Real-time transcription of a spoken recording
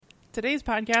Today's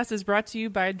podcast is brought to you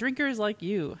by drinkers like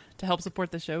you. To help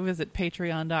support the show, visit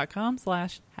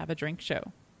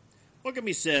patreon.com/haveadrinkshow. What can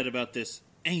be said about this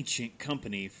ancient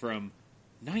company from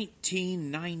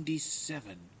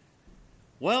 1997?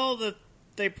 Well,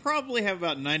 they probably have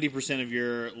about 90% of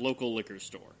your local liquor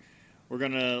store. We're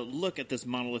going to look at this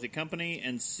monolithic company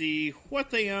and see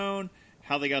what they own,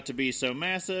 how they got to be so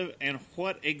massive, and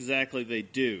what exactly they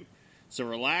do. So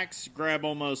relax, grab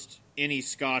almost any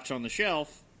scotch on the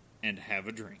shelf, and have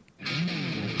a drink.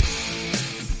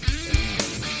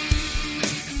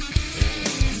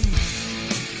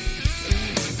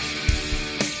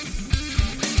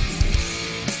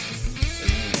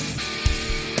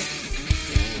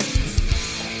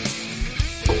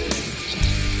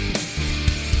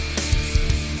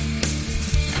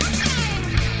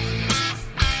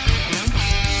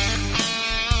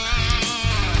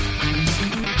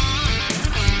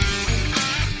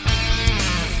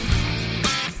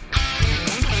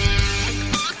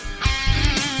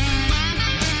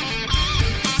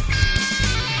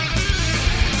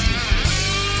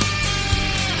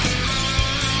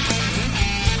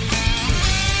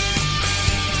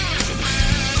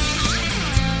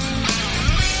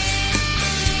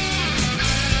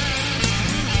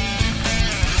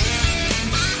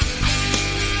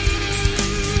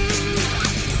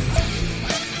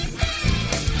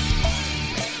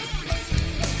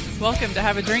 Welcome to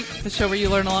Have a Drink, the show where you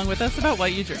learn along with us about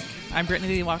what you drink. I'm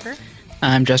Brittany Lee Walker.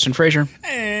 I'm Justin Frazier.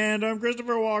 And I'm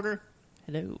Christopher Walker.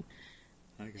 Hello.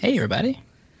 Hey, everybody.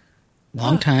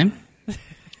 Long time.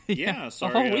 Yeah, a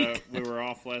sorry whole week. we were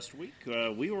off last week.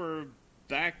 We were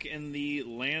back in the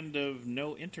land of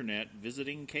no internet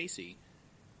visiting Casey.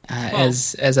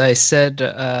 As I said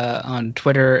on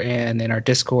Twitter and in our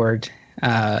Discord,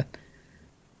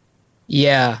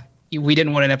 yeah, we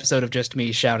didn't want an episode of just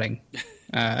me shouting.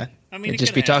 I mean, it'd it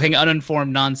just could be talking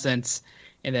uninformed nonsense,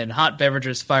 and then hot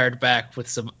beverages fired back with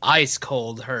some ice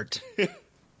cold hurt.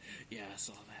 Yeah, I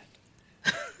saw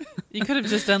that. You could have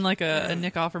just done like a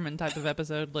Nick Offerman type of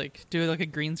episode, like do like a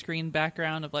green screen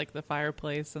background of like the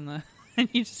fireplace and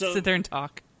you just sit there and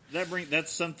talk.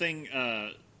 That's something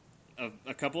a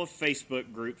couple of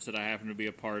Facebook groups that I happen to be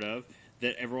a part of,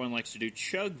 that everyone likes to do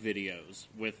chug videos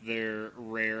with their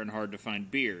rare and hard to find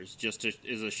beers, just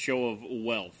as a show of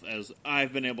wealth. As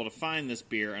I've been able to find this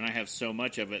beer and I have so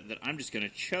much of it that I'm just going to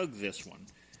chug this one.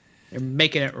 You're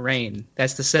making it rain.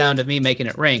 That's the sound of me making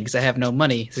it rain because I have no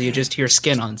money, so you just hear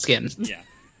skin on skin. Yeah.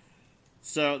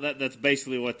 So that's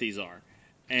basically what these are.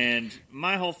 And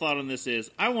my whole thought on this is,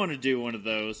 I want to do one of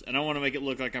those, and I want to make it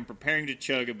look like I'm preparing to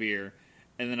chug a beer,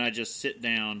 and then I just sit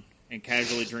down and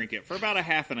casually drink it for about a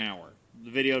half an hour. The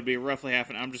video would be roughly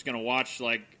half an hour. I'm just going to watch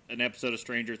like an episode of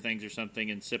Stranger Things or something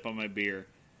and sip on my beer,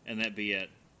 and that'd be it.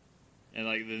 And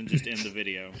then just end the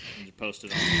video and just post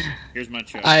it on. Here's my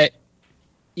chug.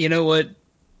 You know what?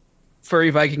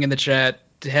 Furry Viking in the chat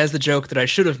has the joke that I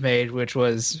should have made, which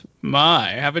was,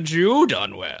 "My, haven't you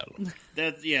done well?"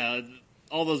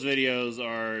 All those videos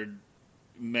are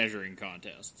measuring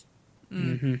contests.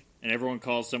 Mm-hmm. And everyone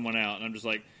calls someone out, and I'm just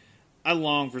like, I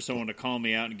long for someone to call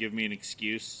me out and give me an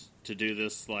excuse to do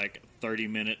this,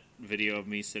 30-minute video of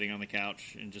me sitting on the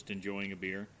couch and just enjoying a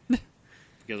beer.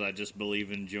 Because I just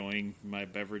believe in enjoying my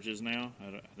beverages now.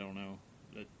 I don't know.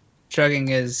 Chugging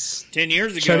is... 10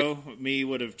 years ago, me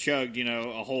would have chugged,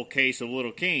 a whole case of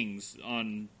Little Kings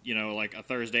on, a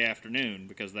Thursday afternoon,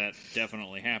 because that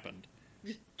definitely happened.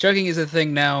 Chugging is a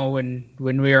thing now when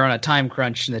we are on a time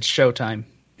crunch and it's showtime.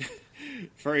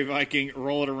 Furry Viking,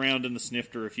 roll it around in the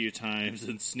snifter a few times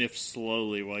and sniff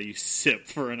slowly while you sip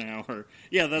for an hour.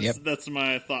 Yeah, that's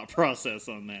my thought process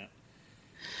on that.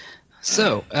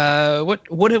 So,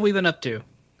 what have we been up to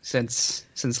since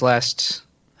last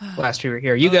we were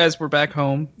here? You guys were back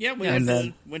home. Yeah, we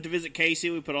went to visit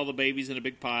Casey. We put all the babies in a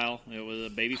big pile. It was a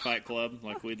baby fight club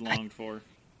like we'd longed for.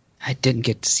 I didn't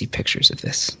get to see pictures of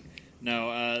this.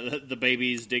 No, the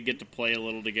babies did get to play a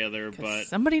little together, but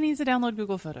somebody needs to download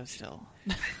Google Photos still.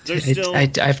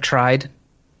 I've tried.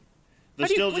 They're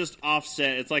still just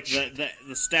offset. It's like the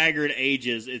staggered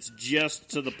ages. It's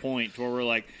just to the point where we're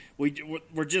like,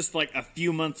 we're just like a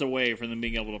few months away from them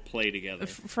being able to play together.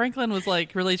 Franklin was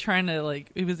really trying to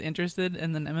he was interested,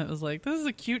 and then Emmett was like, "This is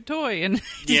a cute toy," and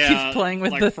he keeps playing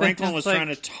with the Franklin was trying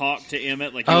to talk to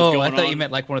Emmett. I thought you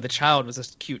meant one of the child was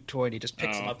a cute toy, and he just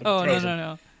picks him up and throws him.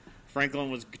 No.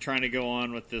 Franklin was trying to go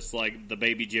on with this, the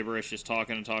baby gibberish, just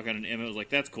talking, and Emmett was like,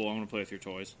 "That's cool. I'm going to play with your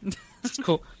toys."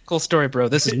 Cool story, bro.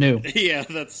 This is new. Yeah,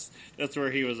 that's where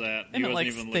he was at. He Emmett wasn't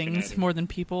likes even things looking at more than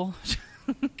people.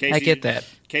 I get that.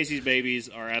 Casey's babies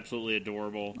are absolutely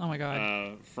adorable. Oh my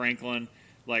god. Franklin,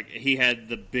 Like, he had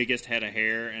the biggest head of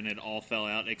hair, and it all fell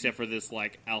out, except for this,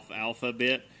 like, alfalfa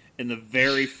bit in the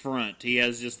very front. He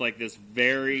has just, like, this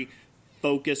very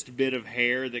focused bit of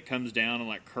hair that comes down and,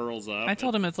 like, curls up. I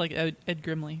told him it's like Ed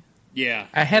Grimley. Yeah.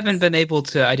 I haven't been able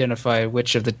to identify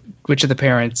which of the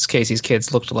parents Casey's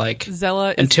kids looked like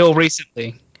Zella until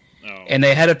recently. Oh. And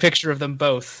they had a picture of them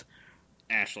both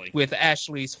Ashley. with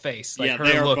Ashley's face. Like yeah, her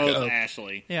they are look both of,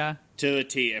 Ashley. Yeah. To a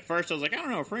T. At first, I was like, I don't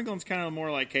know. Franklin's kind of more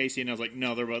like Casey, and I was like,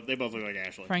 no, they both look like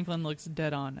Ashley. Franklin looks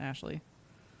dead on Ashley.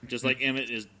 Just like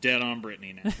Emmett is dead on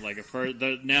Brittany now. Like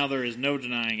now, there is no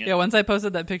denying it. Yeah, once I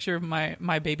posted that picture of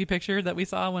my baby picture that we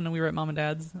saw when we were at Mom and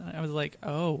Dad's, I was like,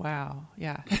 oh wow,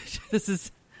 yeah,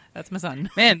 that's my son.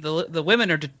 Man, the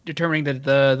women are determining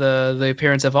the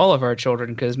appearance of all of our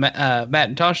children because Matt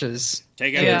and Tasha's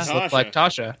Take out kids Tasha. look like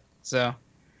Tasha. So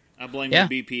I blame Yeah.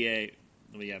 the BPA.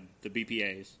 Well, yeah, the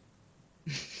BPAs.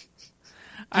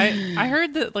 I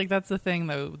heard that like that's the thing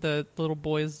though. The little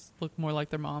boys look more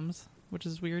like their moms, which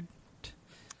is weird.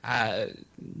 But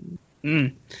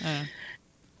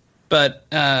But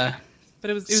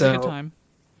it was a good time.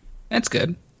 That's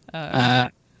good.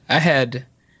 I had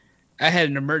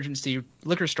an emergency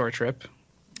liquor store trip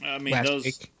I mean, last those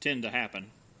week tend to happen.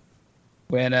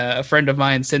 when a friend of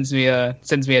mine sends me a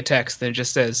text that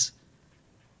just says,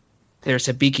 "There's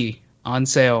Hibiki on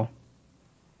sale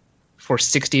for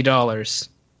 $60,"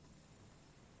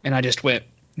 and I just went,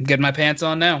 "I'm getting my pants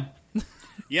on now."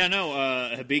 Yeah, no,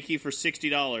 Hibiki for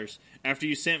 $60. After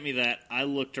you sent me that, I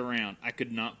looked around. I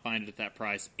could not find it at that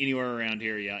price anywhere around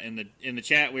here. Yeah, in the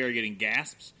chat, we are getting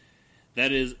gasps.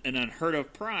 That is an unheard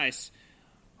of price,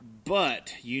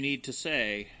 but you need to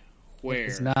say where.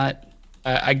 It's not.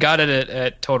 I got it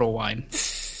at Total Wine,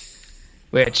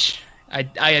 which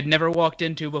I had never walked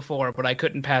into before, but I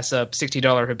couldn't pass up $60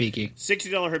 Hibiki.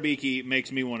 $60 Hibiki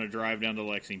makes me want to drive down to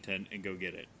Lexington and go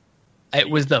get it. It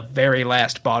was the very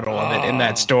last bottle of it in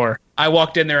that store. I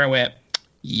walked in there and went,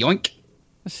 yoink.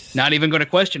 Not even going to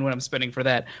question what I'm spending for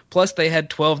that. Plus, they had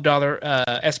 $12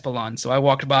 Espolon, so I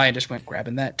walked by and just went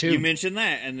grabbing that too. You mentioned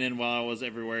that, and then while I was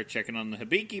everywhere checking on the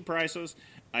Hibiki prices,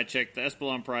 I checked the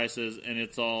Espolon prices, and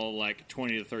it's all like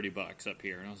 $20 to $30 up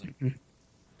here. And I was like,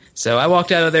 So I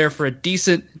walked out of there for a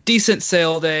decent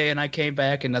sale day, and I came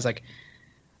back and I was like,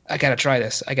 I got to try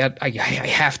this. I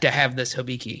have to have this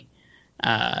Hibiki.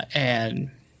 And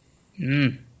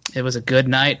it was a good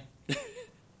night.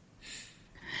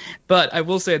 But I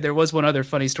will say there was one other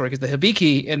funny story because the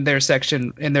Hibiki in their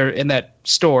section in that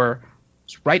store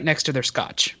is right next to their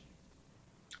Scotch,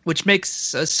 which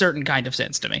makes a certain kind of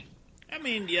sense to me. I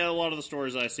mean, yeah, a lot of the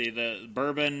stores I see, the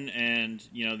bourbon and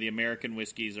the American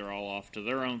whiskeys are all off to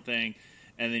their own thing,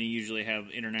 and then you usually have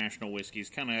international whiskeys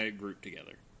kind of grouped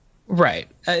together. Right.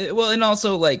 Well, and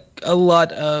also like a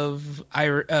lot of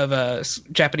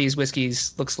Japanese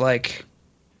whiskeys looks like.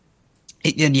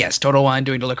 And yes, Total Wine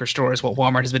doing to liquor stores what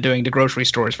Walmart has been doing to grocery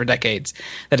stores for decades.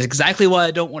 That is exactly why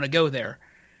I don't want to go there.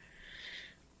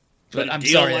 But I'm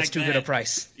sorry, that's too good a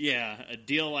price. Yeah, a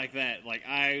deal like that. Like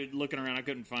looking around, I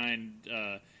couldn't find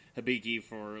Hibiki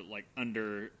for like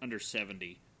under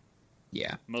 70.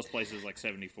 Yeah. Most places like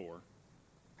 74.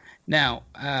 Now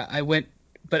I went,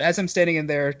 but as I'm standing in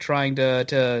there trying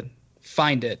to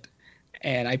find it,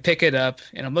 and I pick it up,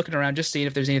 and I'm looking around just seeing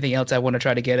if there's anything else I want to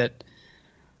try to get it.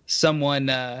 Someone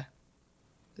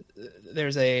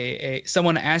there's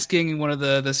someone asking one of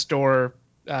the store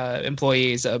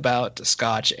employees about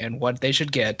Scotch and what they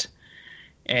should get,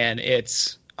 and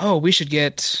it's you should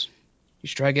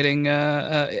try getting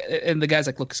and the guy's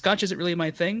like, look, Scotch isn't really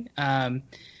my thing. I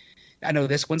know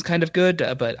this one's kind of good,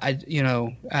 but I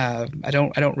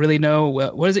don't really know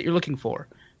what is it you're looking for.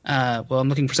 Well, I'm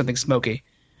looking for something smoky.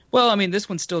 Well, I mean, this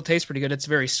one still tastes pretty good. It's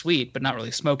very sweet, but not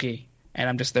really smoky. And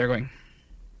I'm just there going,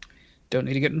 don't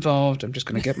need to get involved. I'm just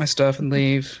going to get my stuff and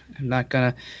leave. I'm not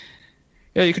going to...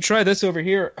 Yeah, you could try this over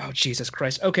here. Oh, Jesus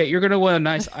Christ. Okay, you're going to want a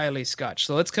nice Islay Scotch.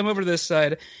 So let's come over to this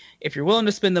side. If you're willing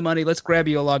to spend the money, let's grab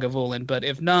you a Lagavulin. But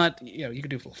if not, you can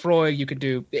do Lefroy. You can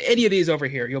do any of these over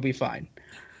here. You'll be fine.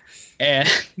 And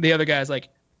the other guy's like,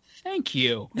 thank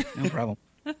you. No problem.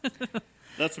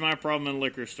 That's my problem in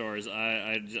liquor stores.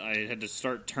 I had to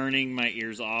start turning my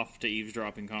ears off to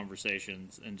eavesdropping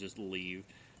conversations and just leave.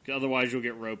 Otherwise, you'll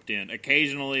get roped in.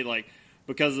 Occasionally, like,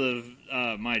 because of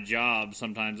my job,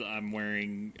 sometimes I'm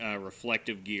wearing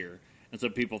reflective gear. And so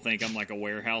people think I'm like a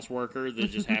warehouse worker that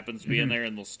just happens to be in there,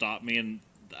 and they'll stop me, and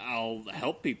I'll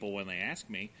help people when they ask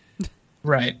me.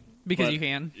 Right. Because you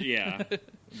can. Yeah.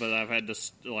 But I've had to,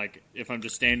 like, if I'm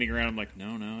just standing around, I'm like,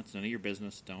 no, it's none of your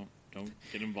business. Don't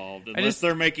get involved. Unless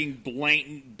they're making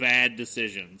blatant bad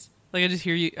decisions. Like, I just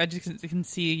hear you. I just can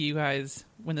see you guys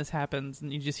when this happens,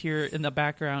 and you just hear in the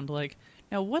background, like,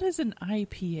 now what is an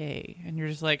IPA? And you're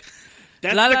just like,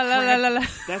 That's la the la la la crap, la la.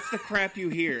 That's the crap you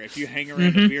hear if you hang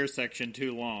around a beer section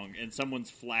too long and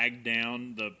someone's flagged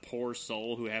down the poor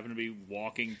soul who happened to be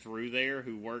walking through there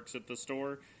who works at the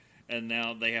store, and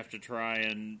now they have to try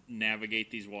and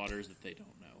navigate these waters that they don't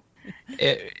know.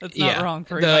 That's not wrong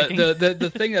for hiking.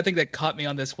 The thing I think that caught me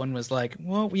on this one was like,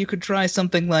 well, you could try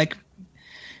something like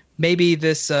maybe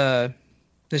this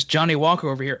Johnny Walker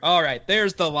over here. All right,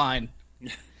 there's the line.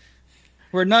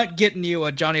 We're not getting you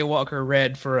a Johnny Walker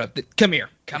Red for a... Come here.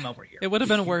 Come over here. It would have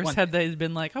been worse had they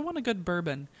been like, I want a good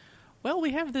bourbon. Well,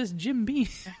 we have this Jim Beam.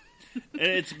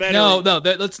 It's better. No,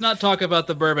 let's not talk about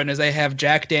the bourbon, as they have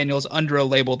Jack Daniels under a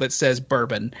label that says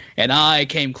bourbon, and I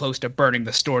came close to burning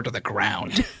the store to the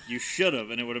ground. You should have,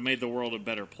 and it would have made the world a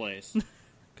better place.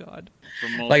 God. For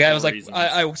multiple Like, I was reasons.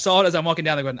 like, I saw it as I'm walking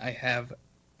down there going, I have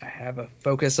a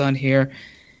focus on here.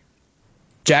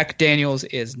 Jack Daniels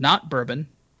is not bourbon.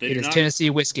 It is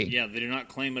Tennessee whiskey. Yeah, they do not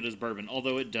claim it as bourbon,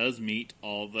 although it does meet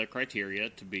all the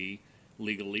criteria to be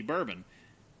legally bourbon.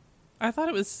 I thought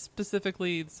it was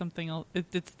specifically something else.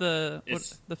 It's the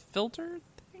filter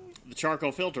thing? The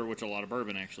charcoal filter, which a lot of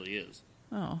bourbon actually is.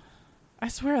 Oh. I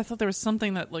swear I thought there was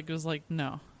something that like was like,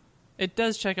 no. It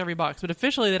does check every box, but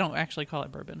officially they don't actually call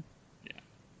it bourbon. Yeah.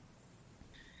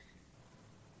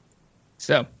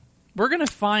 So. We're going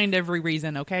to find every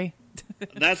reason, okay?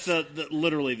 That's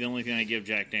literally the only thing I give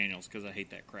Jack Daniels, because I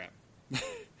hate that crap.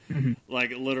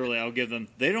 Like, literally, I'll give them...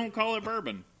 They don't call it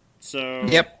bourbon, so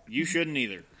you shouldn't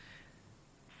either.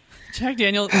 Jack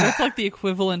Daniels, that's like the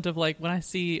equivalent of like when I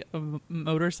see a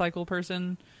motorcycle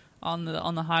person on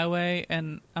the highway,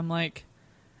 and I'm like,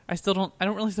 I don't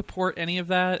really support any of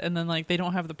that, and then like they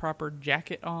don't have the proper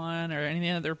jacket on or any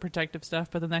other protective stuff,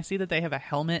 but then I see that they have a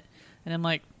helmet, and I'm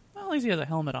like, well, at least he has a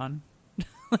helmet on.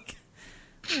 Like,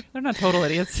 they're not total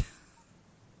idiots.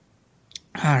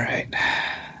 All right.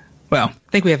 Well,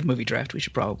 I think we have a movie draft. We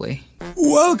should probably...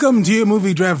 Welcome to your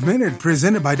Movie Draft Minute,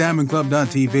 presented by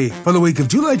DiamondClub.tv for the week of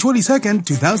July 22nd,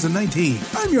 2019.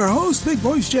 I'm your host, Big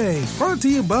Voice Jay, brought to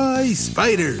you by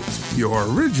Spiders, your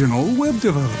original web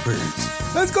developers.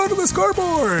 Let's go to the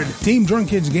scoreboard. Team Drunk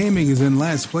Kids Gaming is in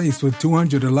last place with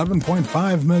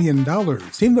 $211.5 million.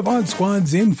 Team The Vaughn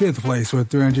Squad's in fifth place with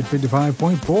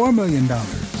 $355.4 million.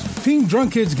 Team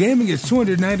Drunk Kids Gaming is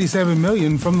 $297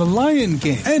 million from The Lion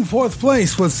King, and fourth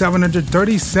place with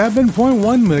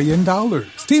 $737.1 million.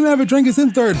 Team Avid Drink is in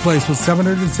third place with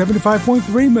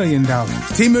 $775.3 million.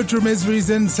 Team Ultra Misery is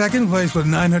in second place with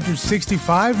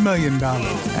 $965 million.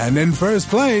 And in first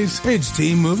place, it's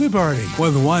Team Movie Party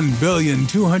with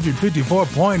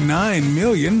 $1,254.9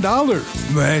 million.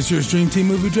 That's your Stream Team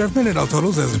Movie Draft Minute. All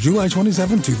totals as of July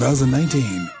 27,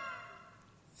 2019.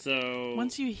 So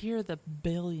once you hear the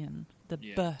billion, but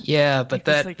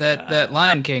that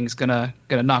Lion King's gonna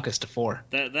knock us to 4.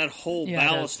 That whole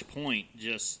ballast point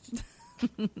just.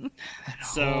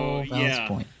 So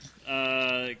point.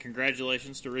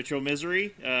 Congratulations to Ritual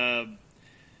Misery.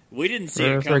 We didn't see it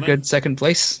coming for a good second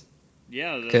place.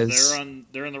 Yeah,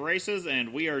 they're in the races,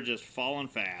 and we are just falling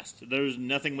fast. There's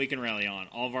nothing we can rally on.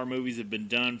 All of our movies have been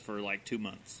done for like 2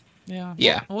 months.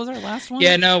 Yeah. What was our last one?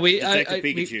 Yeah, no, we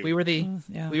were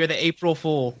the April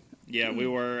Fool. Yeah, we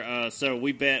were. So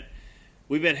we bet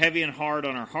heavy and hard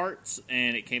on our hearts,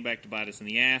 and it came back to bite us in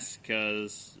the ass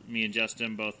because me and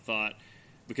Justin both thought,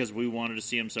 because we wanted to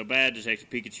see them so bad, Detective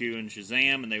Pikachu and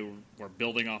Shazam, and they were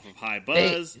building off of high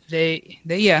buzz. They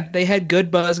had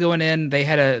good buzz going in. They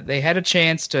had a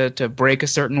chance to break a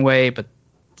certain way, but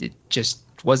it just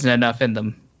wasn't enough in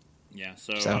them. Yeah,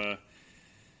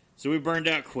 so we burned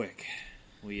out quick.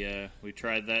 We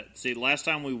tried that. See, last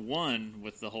time we won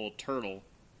with the whole turtle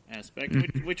aspect.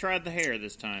 We tried the hare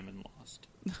this time and lost.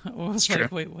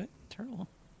 Wait, what? Turtle?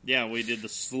 Yeah, we did the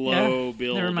slow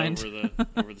build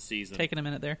over the season. Taking a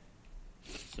minute there.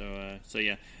 So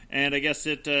yeah. And I guess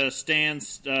it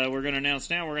stands, we're going to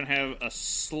announce now, we're going to have a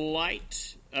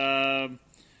slight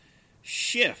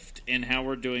shift in how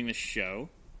we're doing the show.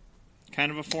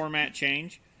 Kind of a format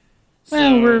change.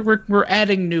 Well, we're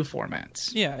adding new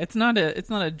formats. Yeah, it's not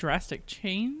a drastic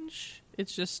change.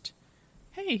 It's just,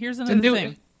 hey, here's another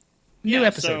thing. New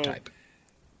episode type.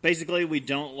 Basically, we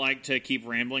don't like to keep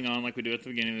rambling on like we do at the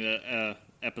beginning of the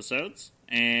episodes,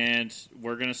 and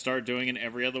we're going to start doing an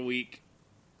every other week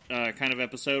kind of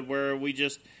episode where we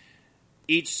just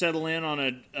each settle in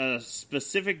on a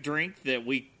specific drink that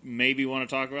we maybe want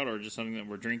to talk about, or just something that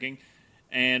we're drinking,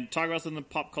 and talk about something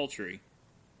pop culture-y.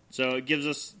 So it gives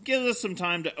us some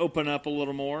time to open up a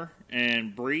little more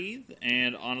and breathe,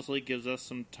 and honestly gives us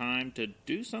some time to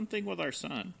do something with our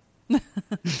son.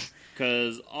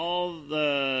 Because all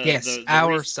the... Yes,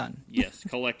 our son. Yes,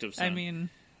 collective son. I mean,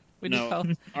 we no, just call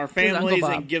our his Uncle families,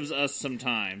 Bob. and gives us some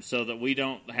time so that we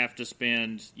don't have to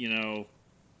spend,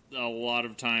 a lot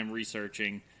of time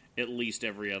researching at least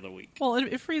every other week. Well,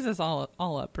 it frees us all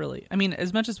up, really. I mean,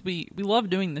 as much as we love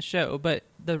doing the show, but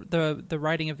the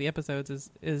writing of the episodes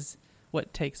is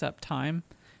what takes up time.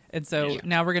 And so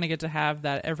now we're going to get to have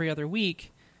that every other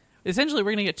week. Essentially,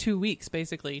 we're going to get 2 weeks,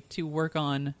 basically, to work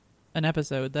on an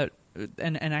episode that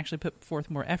and actually put forth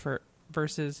more effort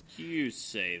versus... You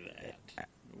say that.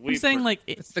 I'm saying,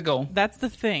 it's the goal. That's the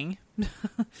thing.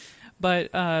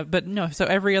 But no, so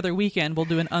every other weekend we'll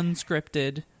do an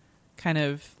unscripted kind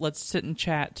of, let's sit and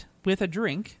chat with a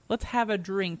drink. Let's have a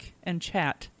drink and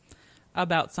chat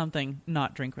about something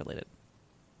not drink related.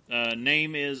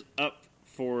 Name is up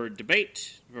for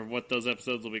debate for what those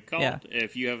episodes will be called. Yeah.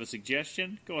 If you have a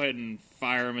suggestion, go ahead and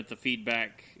fire them at the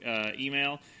feedback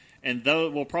email. And though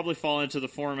it will probably fall into the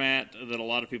format that a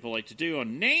lot of people like to do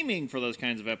on naming for those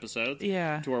kinds of episodes,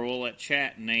 Yeah. to where we'll let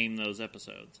chat name those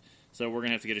episodes. So we're going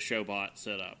to have to get a show bot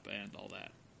set up and all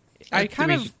that.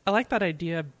 I like that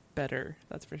idea better,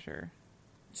 that's for sure.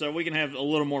 So we can have a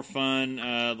little more fun.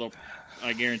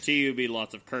 I guarantee you, be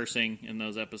lots of cursing in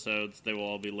those episodes. They will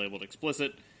all be labeled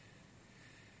explicit.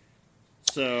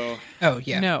 So, Oh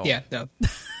yeah, No. yeah, no.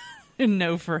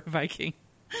 No for a Viking.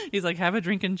 He's like, have a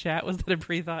drink and chat. Was that a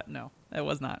pre-thought? No, that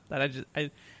was not.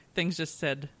 Things just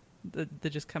said that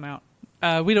just come out.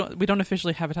 We don't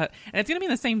officially have it, and it's going to be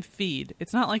in the same feed.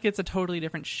 It's not like it's a totally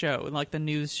different show, like the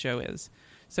news show is.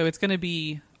 So it's going to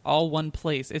be all one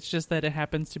place. It's just that it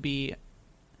happens to be.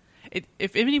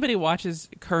 If anybody watches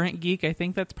Current Geek, I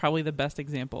think that's probably the best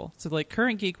example. So like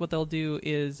Current Geek, what they'll do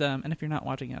is, and if you're not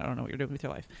watching it, I don't know what you're doing with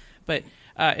your life. But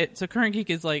so Current Geek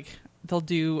is like they'll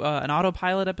do an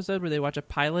autopilot episode where they watch a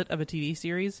pilot of a TV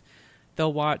series.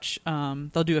 They'll watch.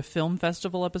 They'll do a film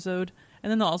festival episode, and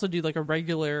then they'll also do like a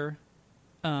regular.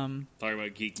 talk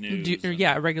about geek news.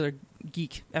 A regular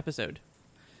geek episode.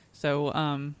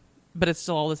 So, but it's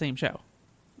still all the same show,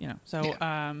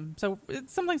 So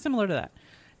it's something similar to that.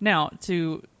 Now,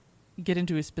 to get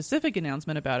into a specific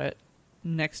announcement about it,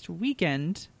 next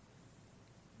weekend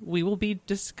we will be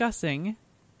discussing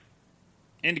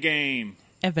Endgame.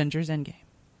 Avengers Endgame.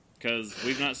 Because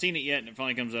we've not seen it yet, and it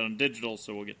finally comes out on digital,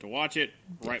 so we'll get to watch it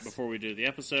right before we do the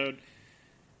episode.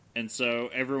 And so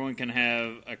everyone can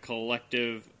have a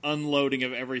collective unloading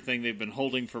of everything they've been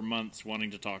holding for months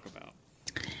wanting to talk about.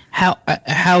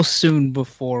 How soon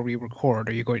before we record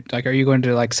are you going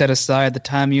to set aside the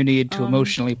time you need to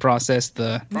emotionally process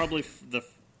the... Probably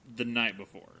the night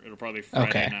before. It'll probably be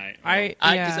Friday night.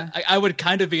 I would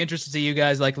kind of be interested to see you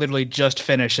guys literally just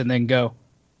finish and then go,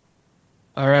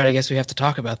 all right, I guess we have to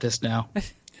talk about this now.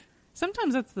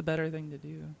 Sometimes that's the better thing to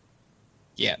do.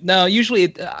 Yeah. No, I usually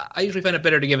find it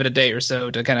better to give it a day or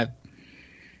so to kind of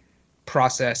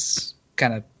process,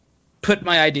 kind of put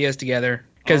my ideas together.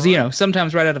 Because,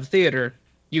 sometimes right out of theater,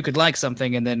 you could like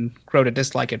something and then grow to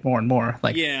dislike it more and more.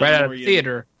 Right out of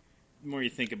theater, the more you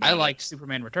think about it. I liked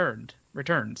Superman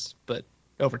Returns, but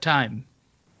over time,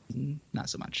 not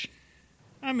so much.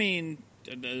 I mean,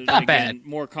 not bad.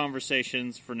 More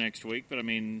conversations for next week, but I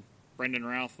mean, Brendan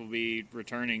Routh will be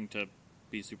returning to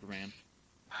be Superman.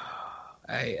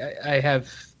 I have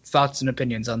thoughts and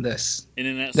opinions on this.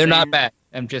 And they're not bad.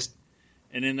 And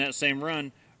in that same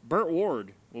run, Burt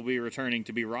Ward will be returning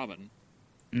to be Robin.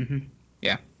 Mm-hmm.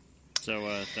 Yeah.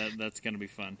 So that's going to be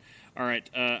fun. All right,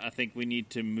 I think we need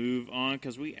to move on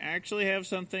because we actually have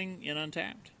something in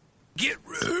Untapped. Get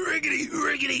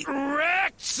riggedy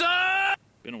wrecked, son!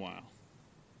 Been a while.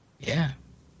 Yeah.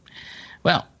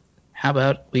 Well, how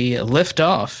about we lift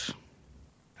off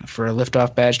for a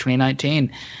Liftoff Badge 2019?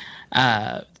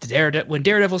 When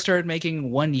Daredevil started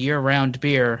making one year-round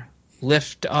beer,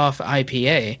 Liftoff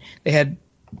IPA, they had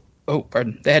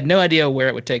no idea where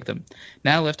it would take them.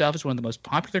 Now Liftoff is one of the most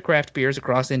popular craft beers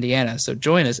across Indiana, so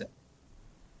join us.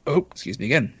 Oh, excuse me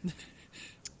again.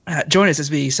 Join us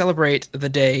as we celebrate the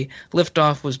day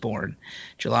Liftoff was born,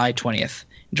 July 20th.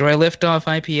 Enjoy a Liftoff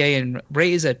IPA and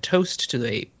raise a toast to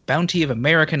the bounty of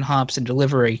American hops and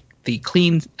deliver the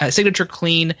signature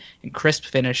clean and crisp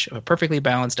finish of a perfectly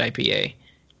balanced IPA.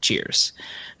 Cheers.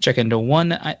 Check into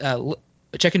one Liftoff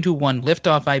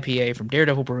IPA from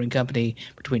Daredevil Brewing Company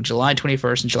between July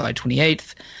 21st and July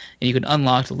 28th, and you can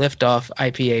unlock the Liftoff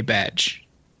IPA badge.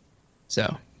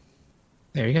 So,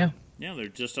 there you go. Yeah, they're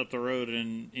just up the road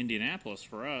in Indianapolis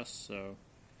for us, so,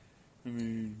 I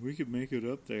mean, we could make it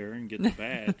up there and get the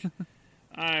badge.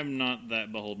 I'm not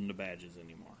that beholden to badges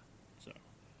anymore, so.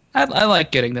 I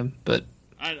like getting them, but,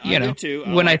 I do too.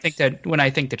 when I think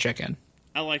to check in.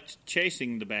 I liked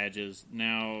chasing the badges.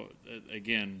 Now,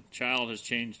 again, Child has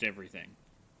changed everything.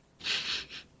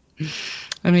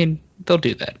 I mean, they'll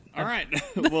do that. All right.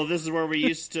 Well, this is where we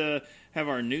used to have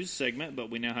our news segment, but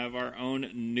we now have our own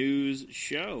news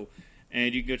show.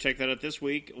 And you can go check that out this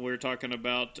week. We're talking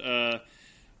about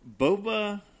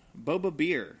boba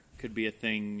beer could be a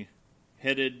thing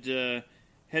headed to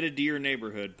your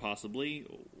neighborhood, possibly.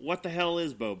 What the hell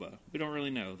is boba? We don't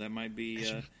really know. That might be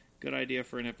a good idea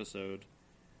for an episode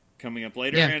coming up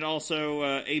later. Yeah. And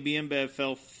also, AB InBev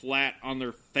fell flat on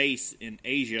their face in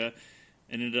Asia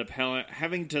and ended up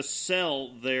having to sell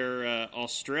their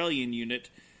Australian unit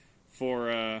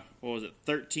for,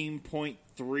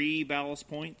 13.3 ballast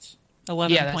points?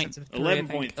 11.3.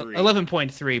 11.3.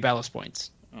 11.3 ballast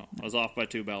points. Oh, I was off by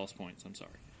 2 ballast points. I'm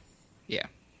sorry. Yeah.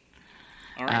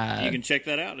 All right, you can check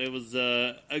that out. It was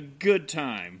a good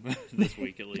time this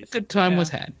week, at least. Good time was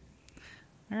had.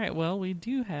 All right, well, we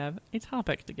do have a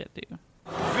topic to get to.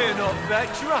 We're not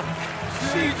that drunk,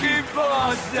 cheeky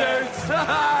bastards! We're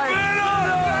not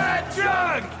that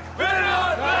drunk! We're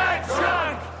not that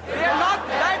drunk! We're not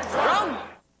that drunk!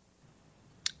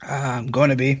 I'm going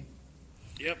to be.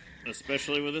 Yep,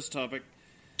 especially with this topic.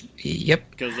 Yep.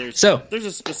 Because there's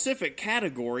a specific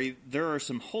category there are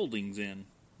some holdings in.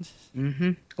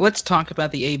 Mm-hmm. Let's talk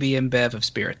about the AB InBev of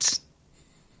spirits.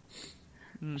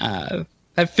 That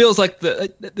feels like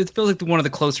one of the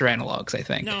closer analogs, I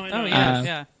think. No,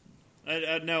 Yeah.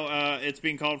 No, it's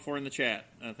being called for in the chat.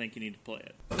 I think you need to play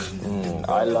it.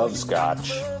 I love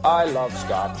scotch. I love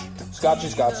scotch. Scotchy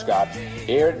scotch scotch.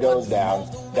 Here it goes down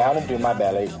into my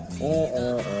belly.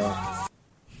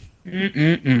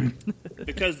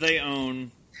 Because they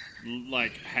own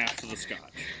like half of the scotch.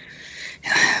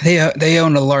 They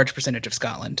own a large percentage of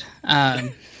Scotland.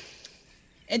 And,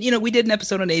 we did an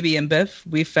episode on AB InBev.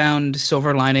 We found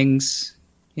silver linings,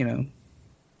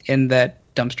 in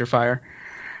that dumpster fire.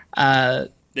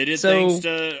 They did things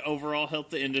to overall help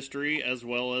the industry as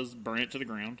well as burn it to the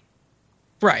ground.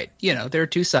 Right. There are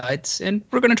two sides, and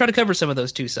we're going to try to cover some of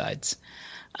those two sides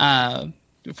for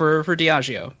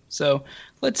Diageo. So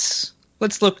let's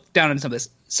look down into some of this.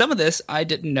 Some of this I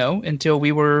didn't know until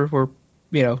we were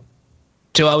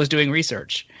till I was doing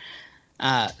research.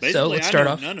 Basically, so let's start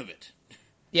off. None of it.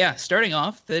 Yeah, starting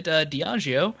off, that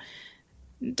Diageo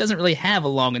doesn't really have a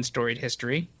long and storied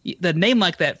history. The name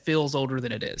like that feels older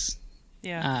than it is.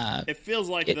 Yeah. It feels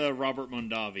like the Robert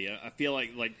Mondavi. I feel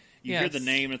like you hear the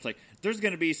name, and it's like, there's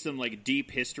going to be some deep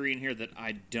history in here that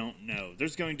I don't know.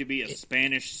 There's going to be a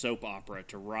Spanish soap opera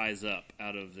to rise up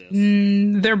out of this.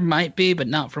 There might be, but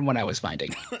not from what I was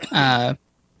finding.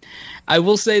 I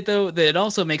will say, though, that it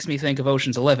also makes me think of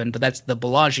Ocean's 11, but that's the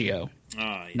Bellagio,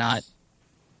 yes. not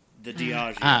the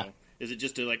Diageo. Is it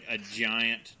just a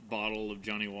giant bottle of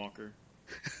Johnny Walker?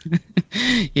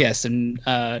 Yes, and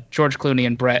George Clooney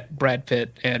and Brad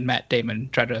Pitt and Matt Damon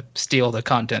try to steal the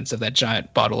contents of that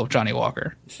giant bottle of Johnny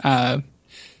Walker.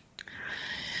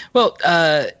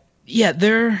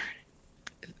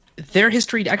 Their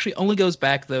history actually only goes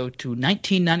back, though, to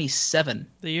 1997.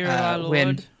 The year of our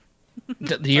Lord.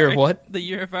 The year of what? The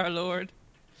year of our Lord.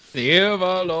 The year of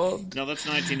our Lord. No, that's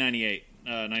 1998.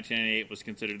 1998 was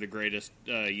considered the greatest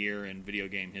year in video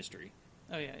game history.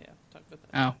 Oh, yeah. Talk about that.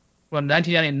 Oh. Well,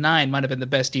 1999 might have been the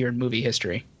best year in movie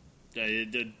history. So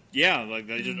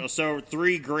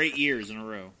 3 great years in a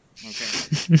row.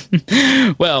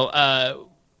 Okay. Well,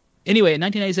 anyway, in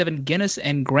 1997, Guinness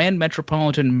and Grand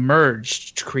Metropolitan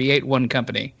merged to create one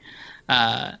company.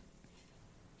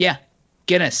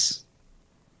 Guinness.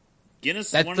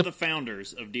 Guinness is one of the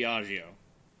founders of Diageo.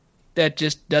 That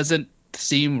just doesn't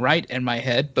seem right in my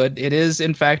head, but it is,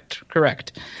 in fact,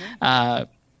 correct. Okay.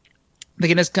 The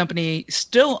Guinness Company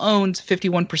still owns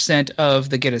 51%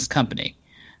 of the Guinness Company.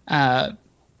 And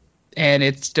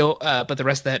it's still, but the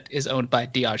rest of that is owned by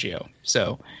Diageo.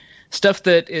 So stuff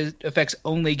that affects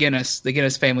only Guinness, the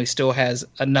Guinness family still has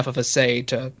enough of a say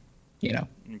to,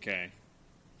 Okay.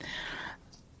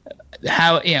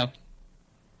 How,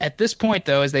 at this point,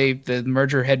 though, as the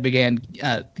merger had began,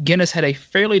 Guinness had a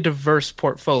fairly diverse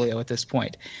portfolio at this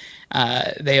point.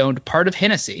 They owned part of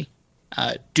Hennessy,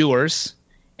 Dewar's,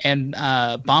 and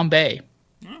Bombay.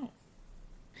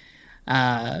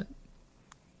 Oh.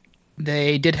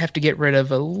 They did have to get rid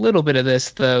of a little bit of this,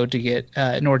 though, to get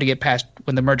in order to get past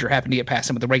when the merger happened, to get past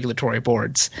some of the regulatory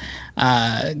boards.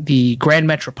 The Grand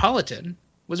Metropolitan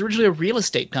was originally a real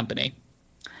estate company.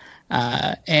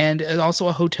 And also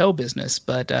a hotel business,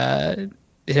 but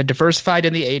it had diversified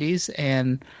in the 80s,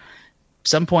 and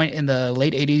some point in the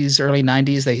late 80s, early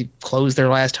 90s, they closed their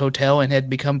last hotel and had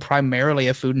become primarily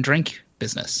a food and drink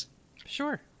business.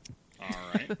 Sure. All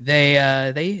right.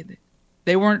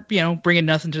 They weren't, bringing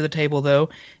nothing to the table, though.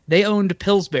 They owned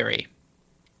Pillsbury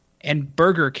and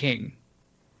Burger King.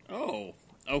 Oh,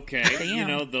 okay.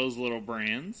 Damn. Those little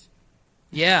brands.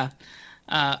 Yeah.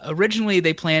 Originally,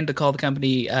 they planned to call the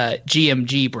company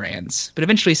GMG Brands, but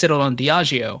eventually settled on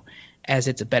Diageo as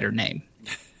it's a better name.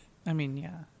 I mean,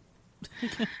 yeah.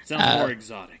 Sounds more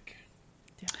exotic.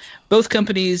 Both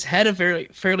companies had a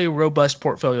fairly robust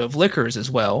portfolio of liquors as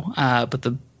well, but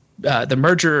the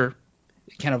merger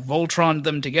kind of Voltroned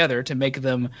them together to make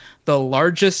them the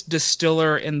largest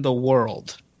distiller in the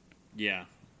world. Yeah.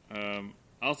 I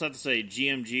also have to say,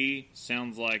 GMG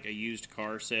sounds like a used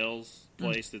car sales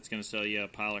place that's going to sell you a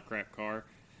pile of crap car.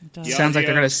 Sounds like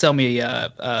they're going to sell me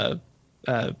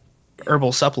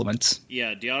herbal supplements.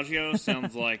 Yeah, Diageo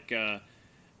sounds like an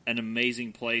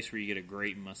amazing place where you get a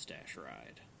great mustache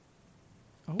ride.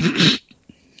 Oh.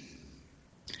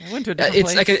 I went to a different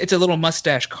place. It's a little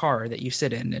mustache car that you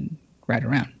sit in and ride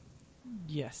around.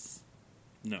 Yes.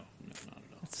 No, not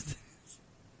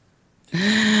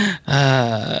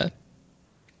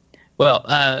at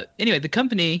all. Anyway, the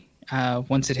company,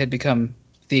 once it had become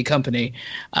the company,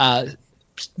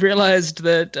 realized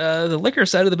that the liquor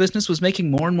side of the business was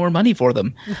making more and more money for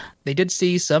them. They did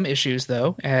see some issues,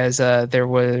 though, as they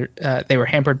were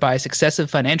hampered by successive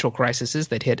financial crises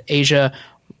that hit Asia,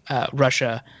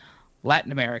 Russia,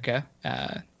 Latin America,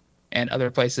 and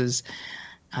other places.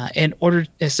 In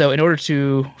order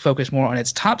to focus more on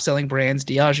its top-selling brands,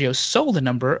 Diageo sold a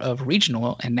number of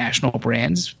regional and national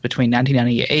brands between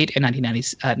 1998 and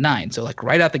 1999. So,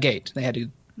 right out the gate, they had to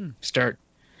start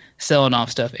selling off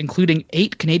stuff, including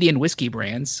 8 Canadian whiskey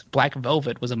brands. Black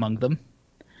Velvet was among them.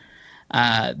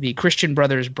 The Christian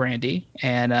Brothers Brandy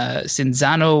and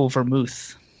Cinzano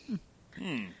Vermouth.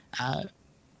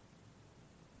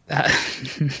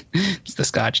 It's the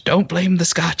Scotch. Don't blame the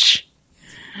Scotch.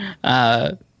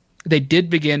 They did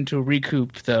begin to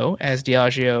recoup, though, as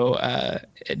Diageo,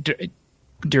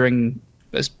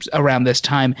 around this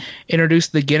time,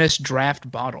 introduced the Guinness Draft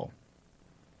bottle.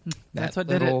 That's what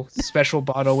did did it. Special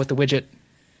bottle with the widget.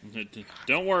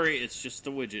 Don't worry, it's just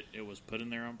the widget. It was put in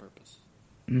there on purpose.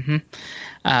 Mm-hmm.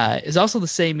 It's also the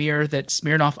same year that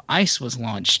Smirnoff Ice was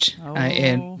launched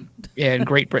in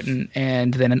Great Britain,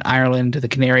 and then in Ireland, the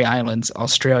Canary Islands,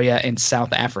 Australia, and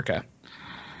South Africa.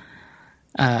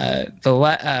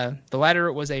 The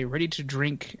latter was a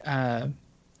ready-to-drink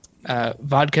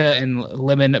vodka and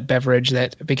lemon beverage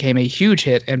that became a huge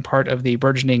hit and part of the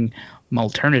burgeoning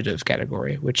alternative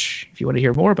category, which, if you want to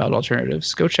hear more about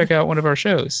alternatives, go check out one of our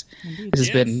shows. Indeed. This has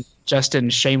been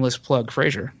Justin's shameless plug,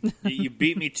 Fraser. You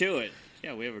beat me to it.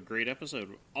 Yeah, we have a great episode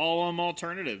all on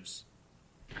alternatives.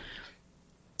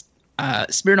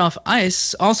 Smirnoff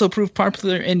Ice also proved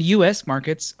popular in U.S.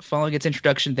 markets following its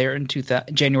introduction there in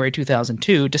January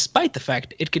 2002, despite the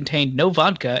fact it contained no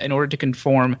vodka in order to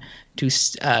conform to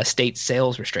state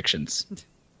sales restrictions.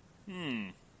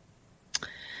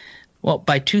 Well,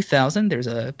 by 2000, there's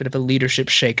a bit of a leadership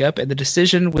shakeup, and the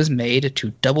decision was made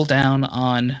to double down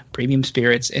on premium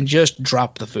spirits and just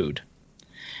drop the food.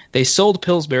 They sold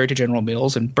Pillsbury to General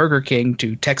Mills and Burger King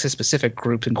to Texas Pacific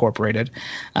Group Incorporated.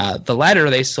 The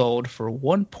latter they sold for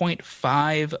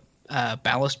 1.5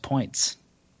 ballast points.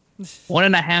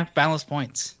 1.5 ballast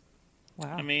points.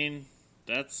 Wow. I mean,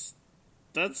 that's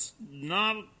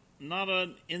not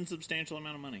an insubstantial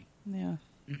amount of money. Yeah.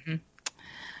 Mm-hmm.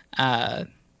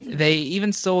 They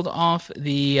even sold off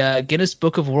the Guinness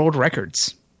Book of World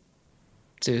Records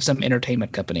to some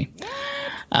entertainment company.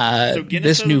 So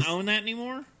Guinness doesn't own that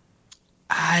anymore?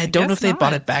 I don't know if they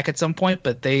bought it back at some point,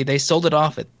 but they sold it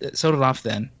off. Sold it off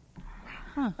then.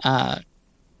 Huh.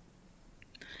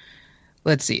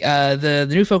 Let's see. The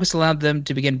new focus allowed them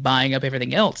to begin buying up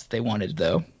everything else they wanted,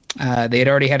 though. They had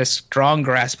already had a strong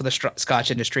grasp of the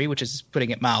Scotch industry, which is putting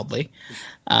it mildly.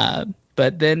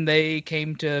 But then they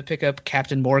came to pick up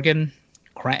Captain Morgan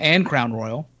and Crown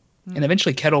Royal, and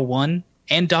eventually Kettle One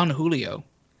and Don Julio.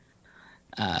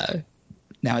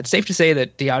 Now, it's safe to say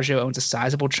that Diageo owns a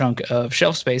sizable chunk of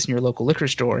shelf space in your local liquor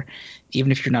store,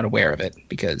 even if you're not aware of it,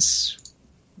 because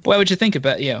why would you think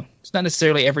about, it's not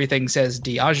necessarily everything says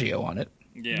Diageo on it.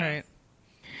 Yeah.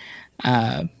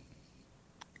 Right.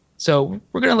 So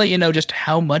we're going to let you know just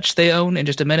how much they own in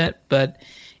just a minute, but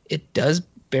it does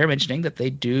bear mentioning that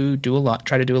they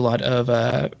try to do a lot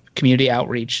of community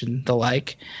outreach and the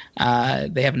like.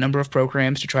 They have a number of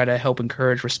programs to try to help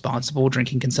encourage responsible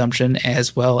drinking consumption,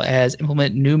 as well as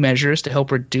implement new measures to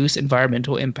help reduce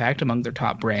environmental impact among their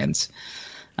top brands.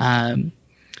 And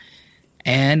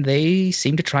they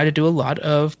seem to try to do a lot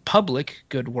of public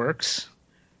good works,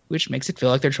 which makes it feel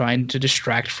like they're trying to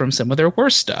distract from some of their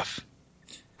worst stuff.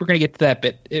 We're going to get to that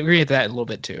bit. We're going to get to that in a little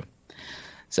bit too.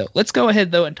 So let's go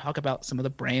ahead, though, and talk about some of the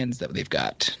brands that they've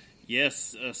got.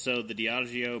 Yes, so the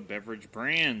Diageo beverage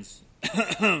brands.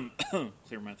 Clear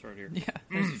my throat here. Yeah,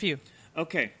 there's a few.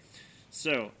 Okay,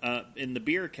 so in the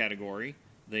beer category,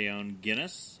 they own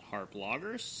Guinness, Harp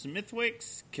Lager,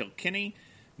 Smithwick's, Kilkenny,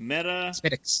 Meta.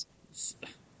 Smithwick's.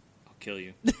 I'll kill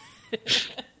you.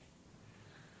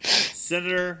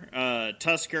 Senator,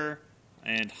 Tusker,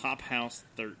 and Hop House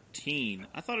 13.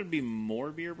 I thought it'd be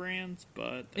more beer brands,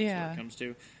 but that's what it comes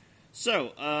to.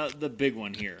 So, the big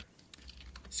one here.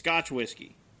 Scotch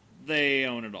whiskey. They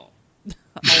own it all.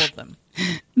 All of them.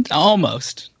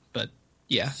 Almost, but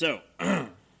yeah. So,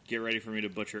 get ready for me to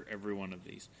butcher every one of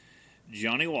these.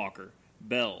 Johnny Walker,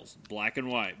 Bell's, Black and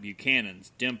White,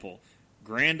 Buchanan's, Dimple,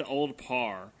 Grand Old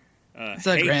Par. It's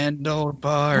a grand old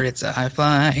bar. It's a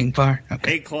high-flying bar.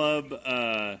 Okay. Hay Club,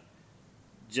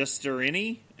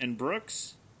 Justerini and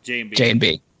Brooks. J&B.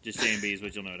 J&B. Just J&B is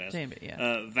what you'll know it as. J&B,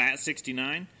 yeah. VAT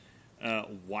 69,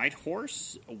 White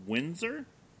Horse, Windsor.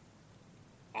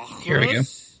 Here we go.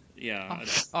 Yeah.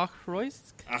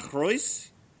 Ochroysk? Achrois.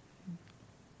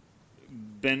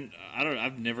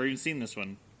 I've never even seen this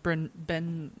one. Ben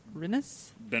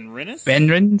Rinnis?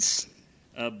 Benrins.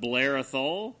 Blair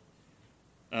Athol.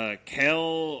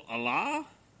 Kel Allah.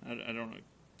 I don't know.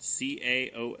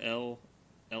 Caolllla.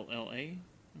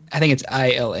 I think it's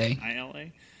ILA.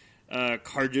 ILA.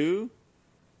 Cardew.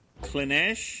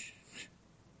 Clinesh.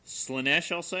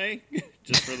 Slanesh, I'll say.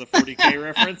 Just for the 40K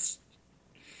reference.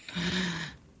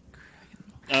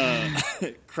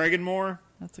 Craigenmore.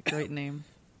 That's a great name.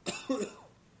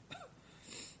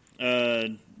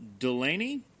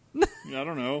 Delaney? I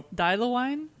don't know.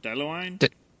 Dilawine?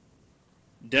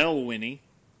 Delwinnie.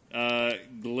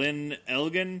 Glen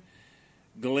Elgin.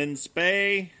 Glen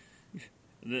Spey.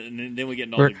 Then we get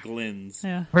into all the Glens.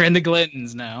 Yeah. We're in the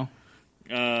Glens now.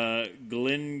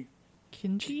 Glen...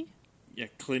 Kinchi? Yeah,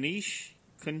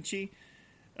 Clinchy.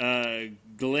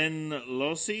 Glen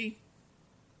Lossy.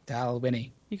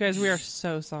 Dalwhinnie. You guys, we are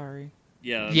so sorry.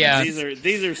 Yeah.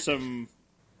 These are some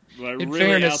In really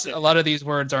fairness, out there. a lot of these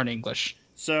words aren't English.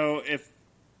 So if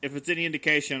it's any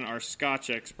indication, our Scotch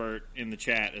expert in the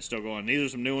chat is still going, these are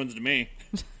some new ones to me.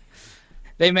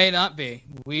 They may not be.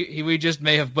 We just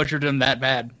may have butchered them that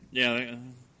bad. Yeah,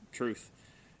 truth.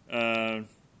 Nakondo.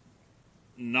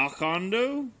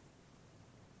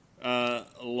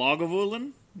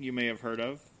 Lagavulin, you may have heard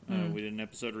of. We did an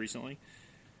episode recently.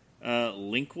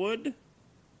 Linkwood.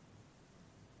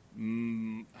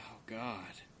 Oh,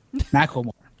 God.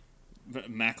 Macklemore.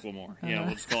 Macklemore. Yeah,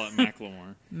 we'll just call it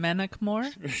Macklemore.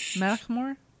 Menachmore?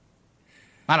 Menachmore?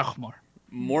 Macklemore.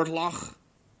 Mortlach.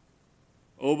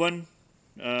 Oban.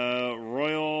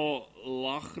 Royal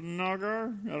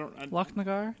Lochnagar.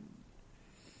 Lochnagar?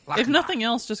 If nothing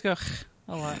else, just go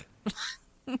a lot.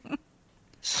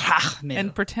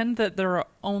 And pretend that there are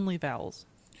only vowels.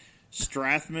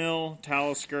 Strathmill,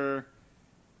 Talisker.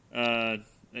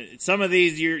 Some of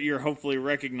these you're hopefully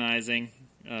recognizing.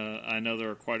 I know there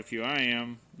are quite a few I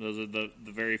am. Those are the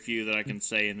very few that I can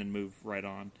say and then move right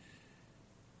on.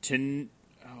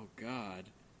 Oh, God.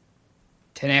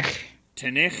 Tenich.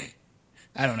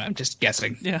 I don't know. I'm just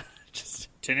guessing. Yeah. Just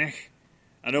Tenich.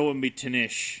 I know it wouldn't be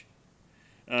Tenish.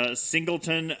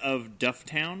 Singleton of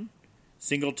Dufftown.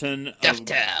 Singleton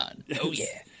Dufftown. Oh,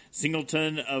 yeah.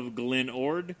 Singleton of Glen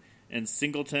Ord. And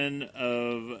Singleton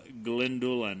of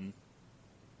Glendullan.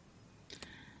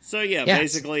 So, yeah,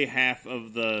 basically half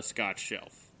of the Scotch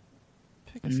shelf.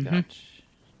 pick a Scotch.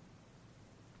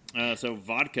 So,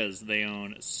 vodkas, they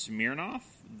own Smirnoff.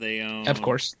 They own... Of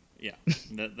course. Yeah,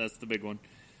 that's the big one.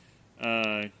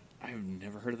 I've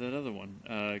never heard of that other one.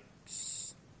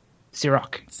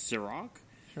 Ciroc. Ciroc?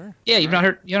 Sure. Yeah, you've not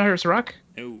heard of Ciroc?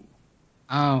 No.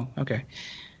 Oh, okay.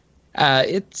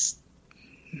 It's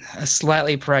a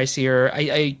slightly pricier.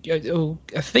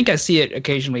 I think I see it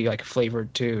occasionally like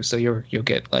flavored too. So you'll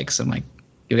get like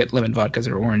you'll get lemon vodkas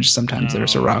or orange sometimes that are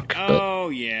Ciroc. Oh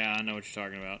yeah, I know what you're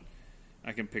talking about.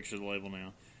 I can picture the label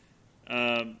now.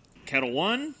 Kettle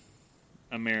One,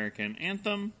 American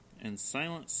Anthem, and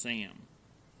Silent Sam.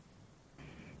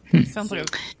 Sounds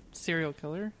like a serial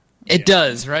killer. It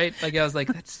does, right? Like I was like,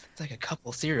 that's like a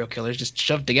couple serial killers just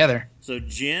shoved together. So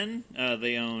gin,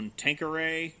 they own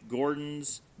Tanqueray,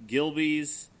 Gordon's,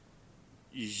 Gilby's,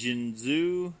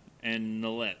 Jinzhou, and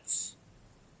Nolet's.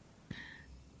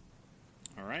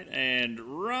 All right, and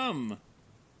rum,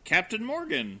 Captain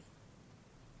Morgan,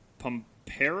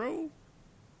 Pampero,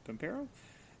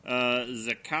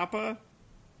 Zacapa,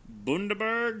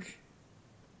 Bundaberg,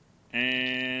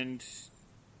 and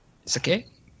Sake?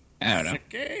 I don't know.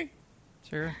 Sake?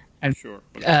 Sure. And, Sure.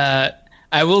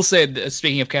 I will say,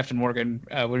 speaking of Captain Morgan,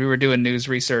 when we were doing news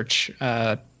research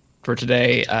for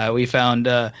today, we found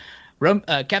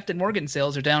Captain Morgan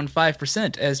sales are down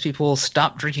 5% as people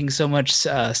stop drinking so much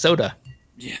soda.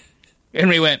 Yeah. And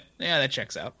we went, yeah, that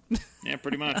checks out. Yeah,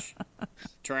 pretty much.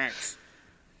 Tracks.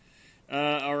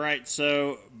 All right,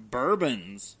 so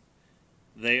bourbons.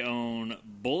 They own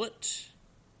Bullet,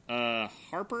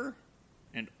 Harper,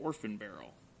 and Orphan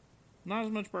Barrel. Not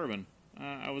as much bourbon.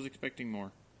 I was expecting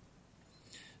more.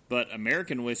 But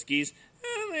American whiskeys,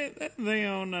 they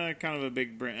own kind of a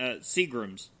big brand.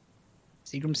 Seagram's.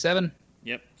 Seagram 7?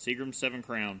 Yep, Seagram's 7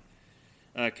 Crown.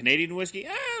 Canadian whiskey,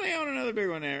 they own another big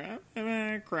one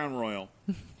there. Crown Royal.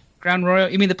 Crown Royal?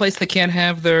 You mean the place that can't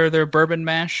have their bourbon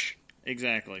mash?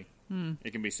 Exactly.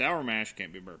 It can be sour mash,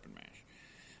 can't be bourbon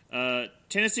mash.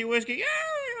 Tennessee whiskey,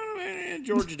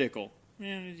 George Dickel.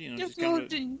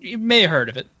 You may have heard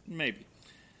of it. Maybe.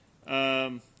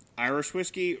 Irish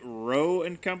whiskey, Roe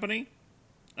and Company.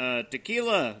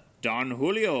 Tequila, Don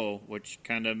Julio, which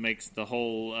kind of makes the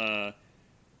whole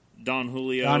Don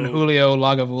Julio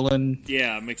Lagavulin.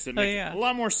 Yeah, makes it make a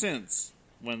lot more sense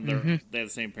when they have the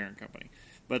same parent company.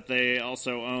 But they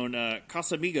also own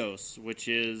Casamigos, which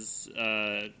is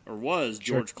or was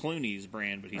George Clooney's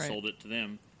brand, but he sold it to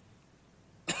them.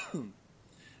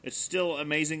 It's still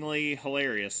amazingly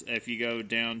hilarious if you go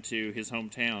down to his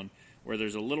hometown, where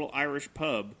there's a little Irish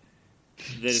pub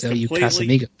that is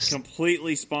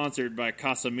completely sponsored by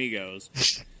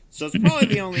Casamigos. So it's probably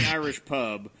the only Irish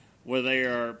pub where they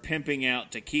are pimping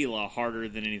out tequila harder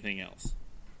than anything else.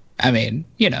 I mean,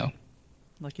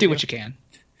 do what you can.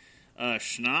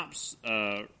 Schnapps,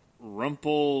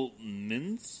 Rumpel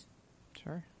Minz.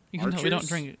 Sure. You can tell we don't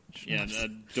drink schnapps. Yeah,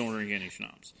 don't drink any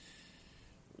schnapps.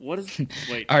 What is...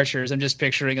 Wait. Archers, I'm just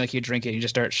picturing like you drink it and you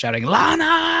just start shouting,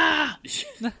 Lana!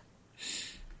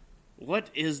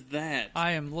 What is that?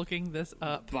 I am looking this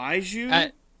up.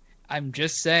 Diageo? I'm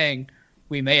just saying,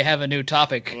 we may have a new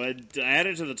topic. Well, add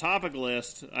it to the topic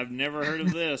list. I've never heard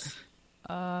of this.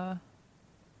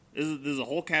 This is a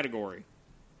whole category.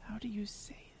 How do you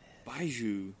say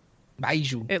this?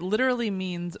 Diageo. It literally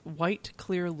means white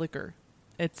clear liquor.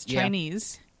 It's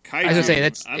Chinese. Kaiju. I was going to say,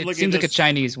 it seems like a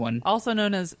Chinese one. Also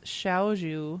known as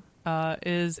Shaoju,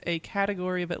 is a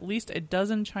category of at least a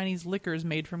dozen Chinese liquors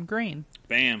made from grain.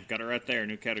 Bam, got it right there.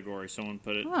 New category. Someone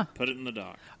put it in the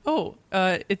doc. Oh,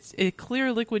 it's a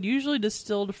clear liquid usually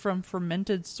distilled from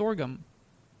fermented sorghum.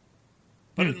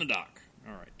 Put it in the doc.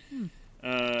 All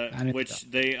right.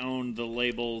 Which they own the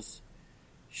labels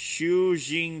Xu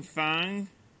Jingfang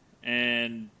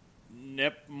and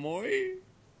Nepmoy.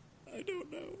 I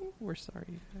don't know. We're sorry,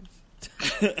 you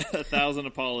guys. 1,000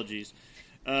 apologies.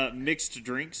 Mixed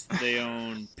drinks. They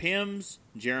own Pimm's,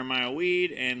 Jeremiah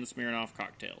Weed, and the Smirnoff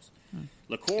cocktails.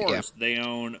 Liqueurs. They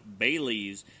own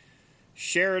Bailey's,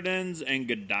 Sheridan's, and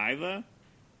Godiva.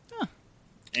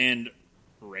 And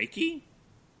Reiki.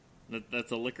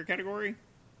 That's a liquor category?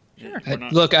 Sure.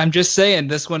 Look, I'm just saying,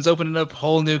 this one's opening up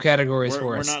whole new categories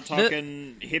for us. We're not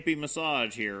talking hippie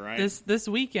massage here, right? This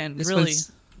weekend,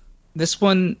 This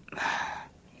one,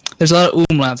 there's a lot of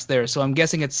umlauts there, so I'm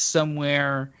guessing it's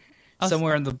somewhere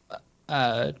in the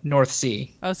North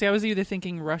Sea. Oh, see, I was either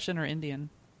thinking Russian or Indian,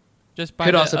 just by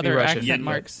Could the also be other Russian. accent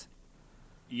marks.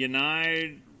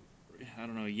 Yeni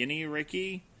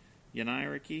Reiki?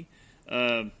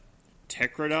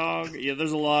 Tekradog? Yeah,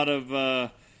 there's a lot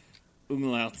of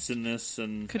umlauts in this.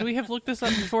 And could we have looked this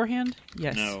up beforehand?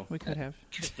 Yes, no, we could have.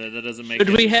 That doesn't make it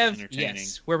we have? Entertaining.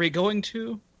 Yes. Were we going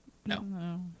to?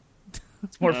 No.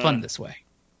 It's more fun this way.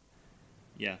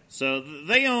 Yeah. So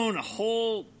they own a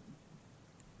whole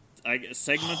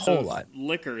segments of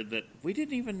liquor that we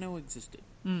didn't even know existed.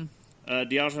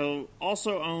 Diageo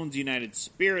also owns United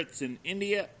Spirits in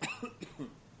India,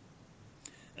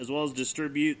 as well as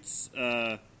distributes,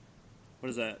 what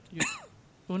is that?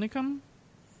 Unicum?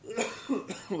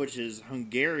 Which is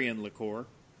Hungarian liqueur,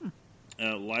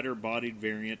 lighter-bodied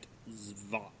variant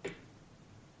Zvat.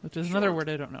 Which is another word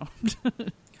I don't know.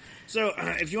 So,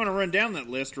 if you want to run down that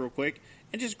list real quick,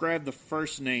 and just grab the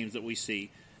first names that we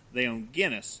see. They own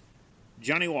Guinness,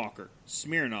 Johnny Walker,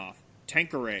 Smirnoff,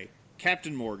 Tanqueray,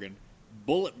 Captain Morgan,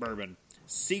 Bullet Bourbon,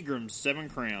 Seagram's 7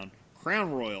 Crown,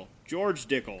 Crown Royal, George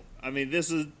Dickel. I mean, this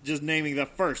is just naming the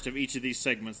first of each of these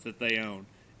segments that they own.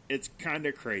 It's kind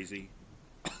of crazy.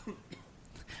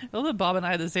 Well, that Bob and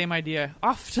I had the same idea.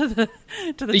 Off to the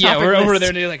yeah, we're list. over there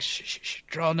and they're like, shh,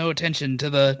 draw no attention to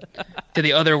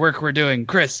the other work we're doing.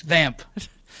 Chris, vamp.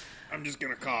 I'm just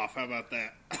gonna cough. How about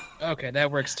that? Okay, that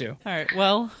works too. All right.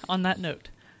 Well, on that note,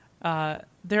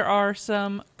 There are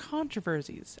some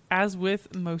controversies, as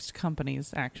with most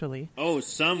companies, actually. Oh,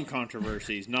 some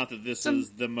controversies. Not that this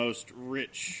is the most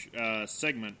rich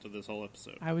segment of this whole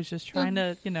episode. I was just trying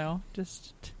to,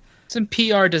 just Some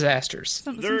PR disasters.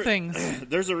 some things.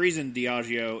 There's a reason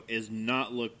Diageo is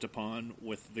not looked upon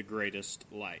with the greatest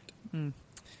light. All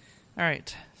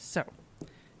right. So,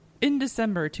 in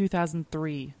December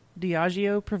 2003,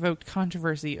 Diageo provoked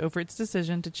controversy over its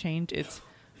decision to change its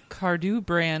Cardew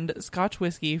brand Scotch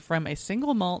whiskey from a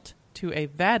single malt to a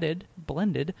vatted,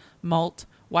 blended malt,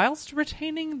 whilst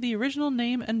retaining the original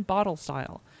name and bottle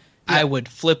style. I would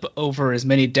flip over as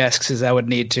many desks as I would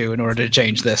need to in order to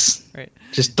change this. Right.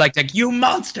 Just like you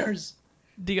monsters!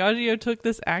 Diageo took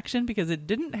this action because it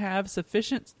didn't have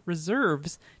sufficient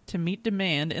reserves to meet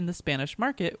demand in the Spanish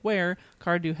market, where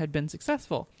Cardew had been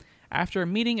successful. After a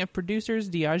meeting of producers,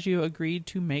 Diageo agreed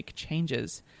to make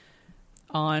changes.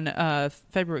 On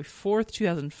February 4th,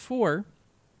 2004,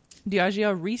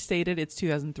 Diageo restated its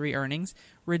 2003 earnings,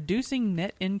 reducing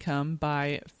net income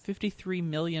by £53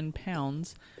 million,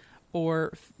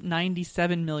 or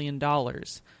 $97 million.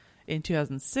 In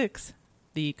 2006,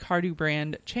 the Cardew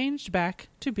brand changed back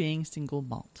to being single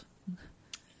malt.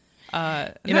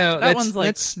 That one's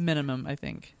like minimum, I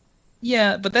think.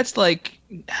 Yeah, but that's like...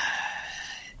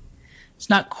 It's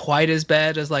not quite as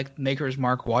bad as like Maker's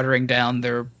Mark watering down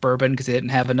their bourbon because they didn't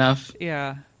have enough.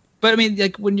 Yeah. But I mean,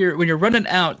 like when you're running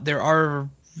out, there are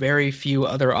very few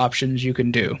other options you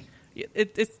can do.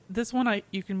 It's this one.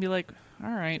 You can be like,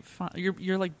 all right, fine.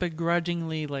 You're like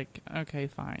begrudgingly like, okay,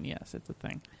 fine, yes, it's a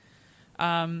thing.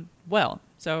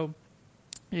 So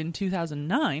in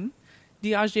 2009,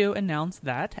 Diageo announced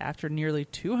that after nearly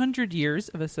 200 years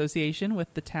of association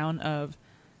with the town of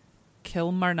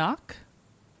Kilmarnock,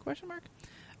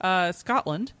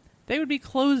 Scotland, they would be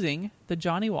closing the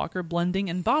Johnnie Walker blending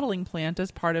and bottling plant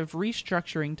as part of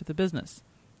restructuring to the business.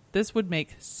 This would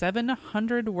make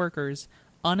 700 workers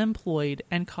unemployed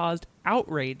and caused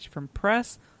outrage from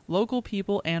press, local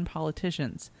people, and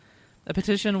politicians. A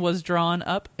petition was drawn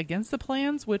up against the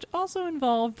plans, which also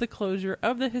involved the closure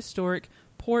of the historic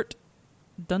Port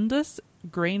Dundas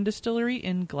grain distillery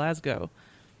in Glasgow.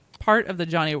 Part of the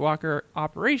Johnnie Walker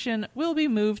operation will be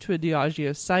moved to a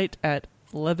Diageo site at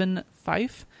Leven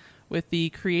Fife, with the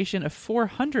creation of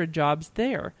 400 jobs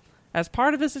there. As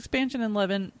part of this expansion in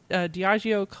Leven,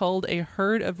 Diageo culled a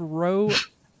herd of roe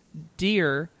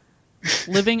deer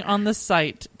living on the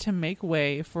site to make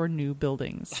way for new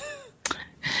buildings.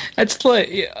 That's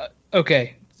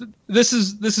okay. This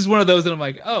is one of those that I'm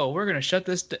like, oh, we're gonna shut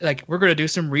this. We're gonna do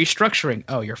some restructuring.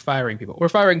 Oh, you're firing people. We're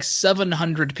firing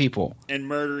 700 people and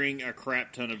murdering a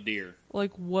crap ton of deer.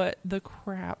 Like, what the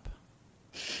crap?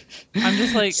 I'm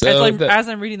just like, as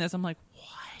I'm reading this, I'm like,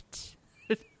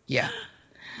 what? Yeah,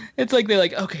 it's like they're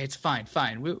like, okay, it's fine.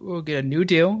 We'll get a new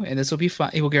deal, and this will be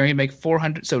fine. We'll guarantee make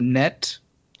 400. So net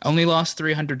only lost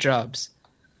 300 jobs.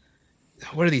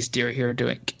 What are these deer here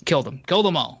doing? Kill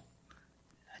them all.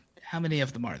 How many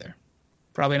of them are there?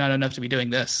 Probably not enough to be doing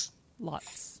this.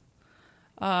 Lots.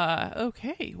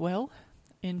 Okay, well,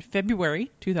 in February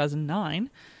 2009,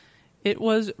 it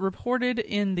was reported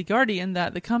in The Guardian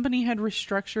that the company had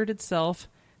restructured itself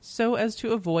so as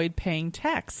to avoid paying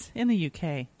tax in the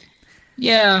UK.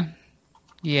 Yeah.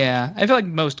 I feel like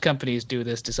most companies do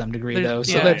this to some degree, though.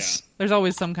 So there's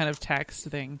always some kind of tax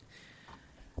thing.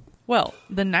 Well,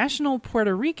 the National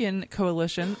Puerto Rican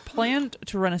Coalition planned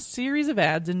to run a series of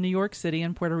ads in New York City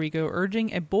and Puerto Rico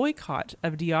urging a boycott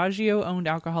of Diageo-owned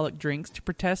alcoholic drinks to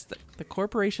protest the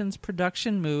corporation's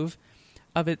production move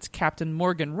of its Captain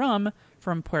Morgan rum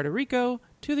from Puerto Rico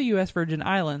to the U.S. Virgin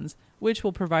Islands, which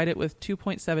will provide it with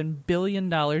 $2.7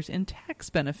 billion in tax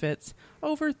benefits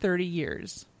over 30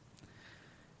 years.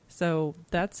 So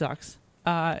that sucks.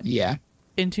 Yeah.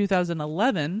 In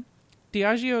 2011...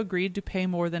 Diageo agreed to pay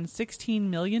more than $16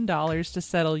 million to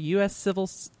settle U.S.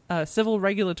 civil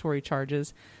regulatory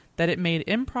charges that it made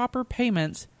improper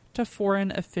payments to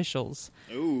foreign officials.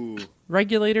 Ooh.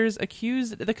 Regulators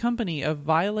accused the company of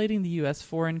violating the U.S.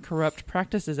 Foreign Corrupt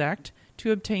Practices Act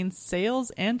to obtain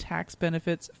sales and tax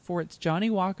benefits for its Johnnie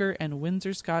Walker and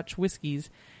Windsor Scotch whiskies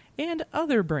and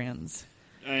other brands.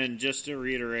 And just to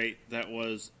reiterate, that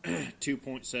was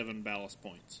 2.7 ballast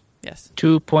points. Yes.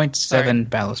 2.7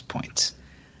 ballast points.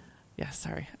 Yes,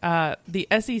 sorry. The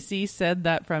SEC said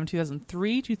that from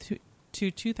 2003 to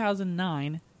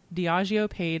 2009, Diageo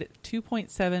paid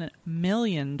 $2.7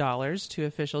 million to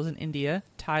officials in India,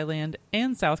 Thailand,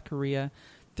 and South Korea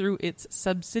through its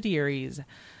subsidiaries.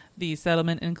 The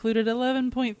settlement included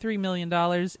 $11.3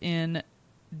 million in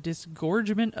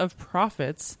disgorgement of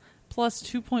profits, plus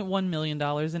 $2.1 million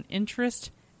in interest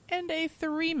and a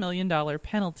 $3 million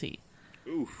penalty.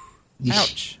 Oof.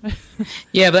 Ouch.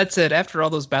 Yeah, but that's it. After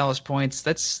all those ballast points,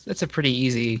 that's a pretty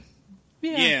easy.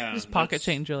 Yeah, just pocket that's-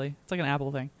 change, really. It's like an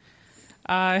Apple thing.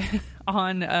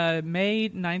 On May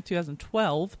 9th,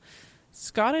 2012,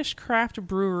 Scottish craft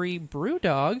brewery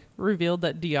Brewdog revealed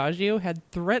that Diageo had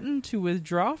threatened to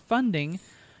withdraw funding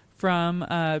from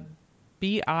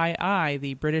BII,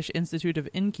 the British Institute of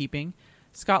Innkeeping,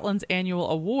 Scotland's annual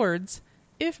awards,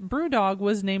 if Brewdog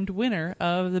was named winner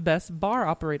of the Best Bar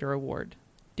Operator Award.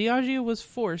 Diageo was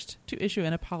forced to issue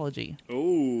an apology.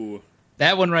 Ooh.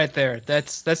 That one right there.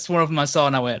 That's one of them I saw,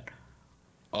 and I went,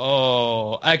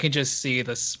 "Oh!" I can just see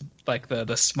this, like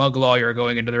the smug lawyer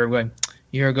going into the room, going,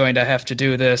 "You're going to have to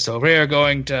do this, or we're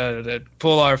going to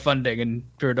pull our funding." And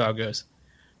Brewdog goes,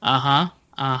 "Uh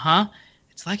huh."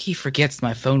 It's like he forgets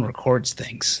my phone records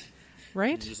things.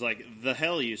 Right? Just like, the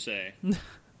hell you say.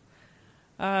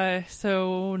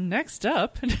 So next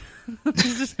up,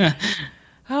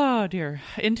 oh dear.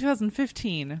 In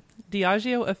 2015,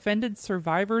 Diageo offended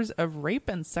survivors of rape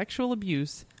and sexual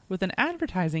abuse with an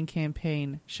advertising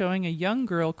campaign showing a young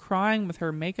girl crying with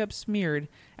her makeup smeared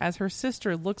as her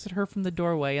sister looks at her from the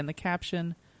doorway, and the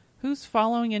caption, "Who's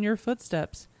following in your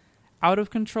footsteps? Out of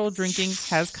control drinking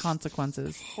has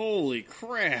consequences." Holy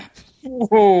crap.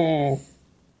 Whoa.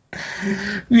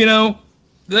 You know,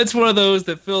 that's one of those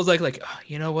that feels like oh,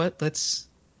 you know what? Let's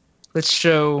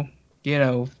show,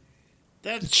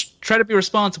 That's try to be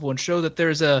responsible and show that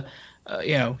there's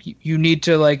you need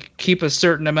to like keep a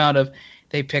certain amount of.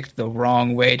 They picked the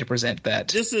wrong way to present that.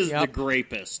 this is Yep. the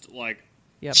grapest. Like,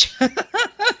 Yep.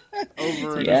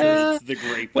 over and Yeah. over, it's the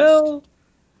grapest. Well,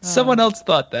 someone else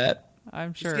thought that.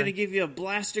 I'm sure. It's going to give you a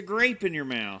blast of grape in your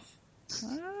mouth.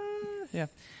 Yeah.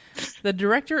 The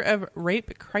director of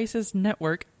Rape Crisis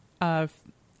Network in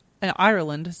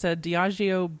Ireland said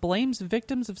Diageo blames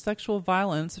victims of sexual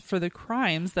violence for the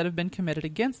crimes that have been committed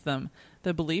against them.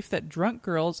 The belief that drunk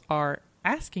girls are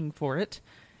asking for it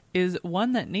is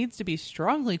one that needs to be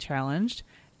strongly challenged,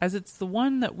 as it's the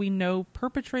one that we know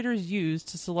perpetrators use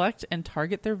to select and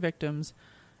target their victims.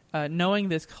 Knowing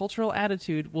this cultural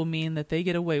attitude will mean that they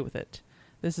get away with it.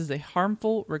 This is a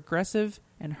harmful, regressive,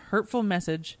 and hurtful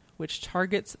message which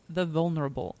targets the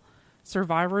vulnerable.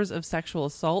 Survivors of sexual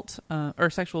assault or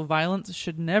sexual violence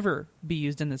should never be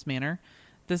used in this manner.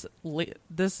 This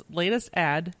latest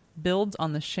ad builds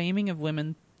on the shaming of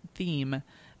women theme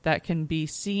that can be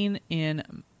seen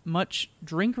in much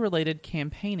drink-related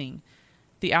campaigning.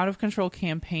 The Out of Control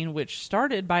campaign, which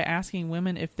started by asking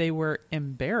women if they were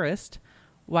embarrassed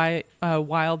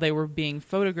while they were being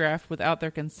photographed without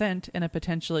their consent in a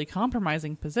potentially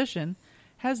compromising position,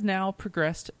 has now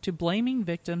progressed to blaming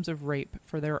victims of rape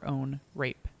for their own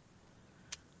rape.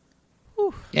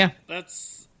 Whew. Yeah,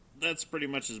 That's pretty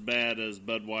much as bad as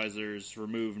Budweiser's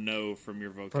remove no from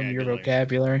your from vocabulary. your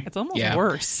vocabulary. It's almost Yeah.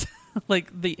 worse. Like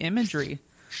the imagery.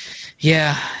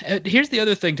 Yeah. Here's the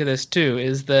other thing to this too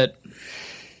is that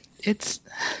it's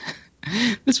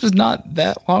this was not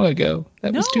that long ago.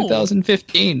 That was No.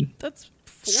 2015. That's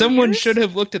 4 Someone years? should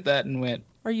have looked at that and went,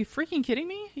 Are you freaking kidding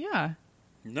me? Yeah.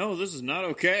 No, this is not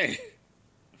okay.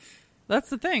 That's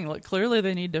the thing. Like, clearly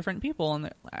they need different people,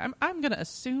 and I'm gonna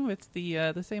assume it's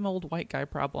the same old white guy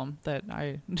problem that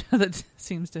that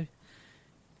seems to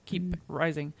keep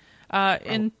rising.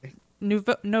 In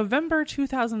November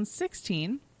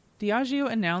 2016, Diageo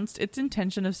announced its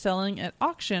intention of selling at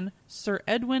auction Sir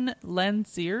Edwin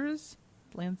Landseer's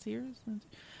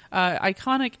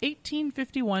iconic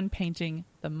 1851 painting,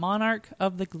 "The Monarch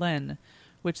of the Glen,"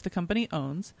 which the company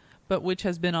owns, but which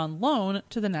has been on loan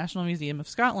to the National Museum of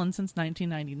Scotland since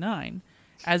 1999,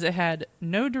 as it had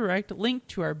no direct link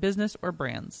to our business or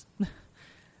brands.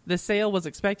 The sale was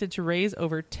expected to raise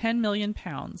over £10 million.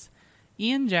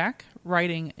 Ian Jack,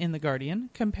 writing in The Guardian,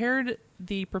 compared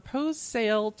the proposed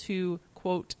sale to,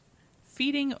 quote,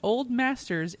 feeding old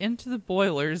masters into the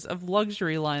boilers of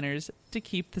luxury liners to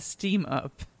keep the steam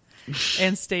up,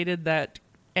 and stated that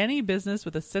any business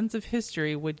with a sense of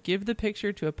history would give the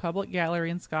picture to a public gallery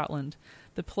in Scotland,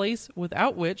 the place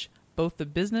without which both the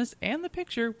business and the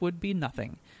picture would be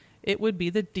nothing. It would be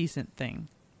the decent thing.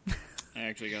 I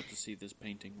actually got to see this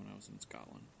painting when I was in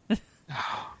Scotland.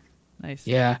 Nice.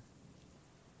 yeah.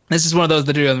 This is one of those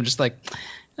that do. I'm just like,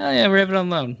 oh yeah, we're having it on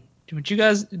loan. Would you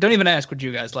guys don't even ask? Would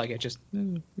you guys like it? Just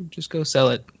go sell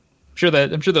it. I'm sure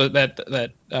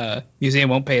that museum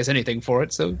won't pay us anything for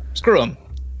it. So screw them.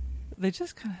 They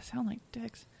just kind of sound like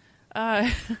dicks.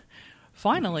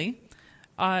 Finally,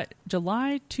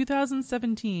 July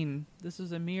 2017. This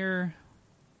was a mere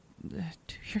 2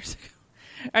 years ago.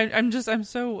 I'm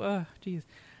so geez.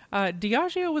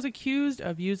 Diageo was accused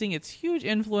of using its huge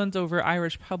influence over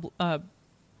Irish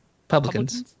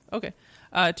Publicans. Okay,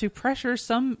 to pressure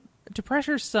some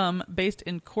based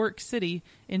in Cork City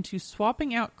into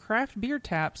swapping out craft beer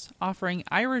taps, offering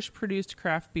Irish-produced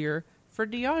craft beer for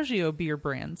Diageo beer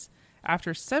brands.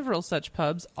 After several such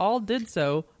pubs all did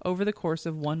so over the course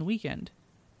of one weekend,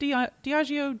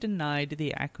 Diageo denied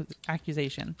the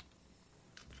accusation.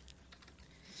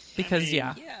 Because,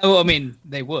 yeah. Oh, I mean,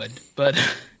 they would, but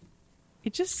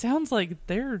It just sounds like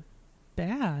they're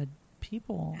bad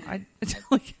people. I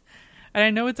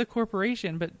know it's a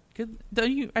corporation, but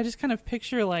don't you? I just kind of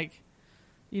picture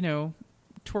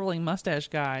twirling mustache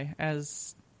guy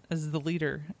as the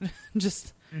leader,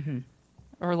 just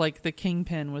or like the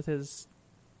kingpin with his,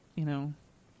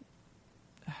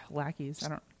 lackeys. I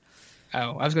don't.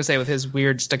 Oh, I was gonna say with his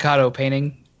weird staccato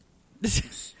painting.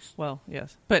 Well,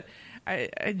 yes, but I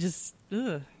just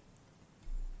they're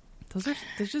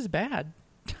just bad.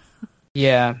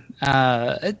 Yeah.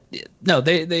 No,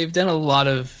 they've done a lot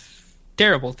of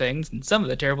terrible things, and some of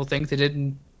the terrible things they did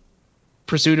in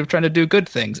pursuit of trying to do good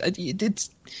things. It's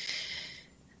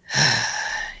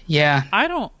yeah. I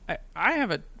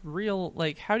have a real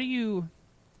how do you?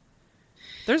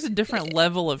 There's a different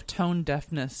level of tone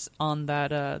deafness on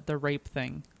that the rape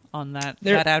thing on that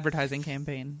advertising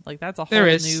campaign. That's a whole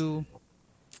new.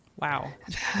 Wow.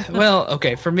 Well,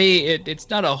 okay. For me, it's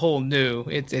not a whole new.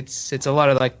 It's a lot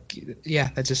of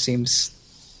that just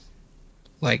seems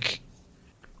like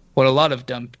what a lot of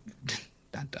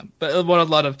what a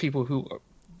lot of people who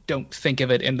don't think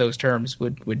of it in those terms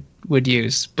would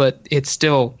use. But it's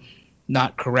still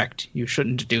not correct. You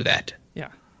shouldn't do that. Yeah.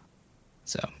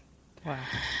 So. Wow.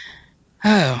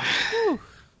 Oh. Whew.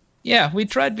 Yeah, we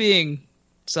tried being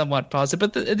somewhat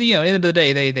positive, but at the end of the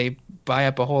day, they buy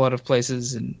up a whole lot of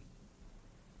places and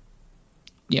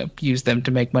use them to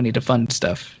make money to fund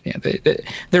stuff. Yeah,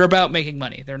 they're about making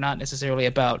money. They're not necessarily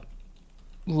about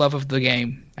love of the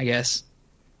game, I guess.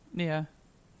 Yeah.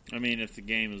 I mean, if the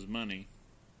game is money.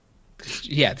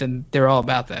 Yeah, then they're all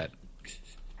about that.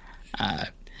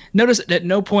 Notice at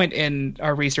no point in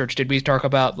our research did we talk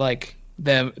about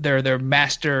their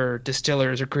master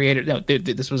distillers or creators. No,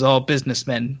 this was all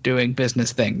businessmen doing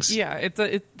business things. Yeah,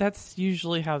 that's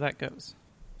usually how that goes.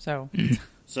 So.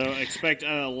 So expect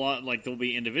a lot, there'll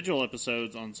be individual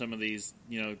episodes on some of these,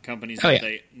 companies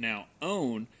they now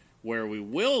own, where we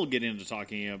will get into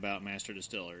talking about master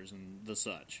distillers and the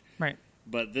such. Right.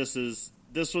 But this was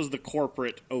the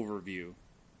corporate overview.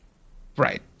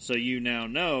 Right. So you now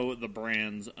know the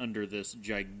brands under this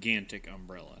gigantic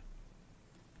umbrella.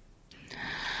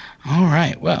 All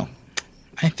right. Well,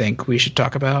 I think we should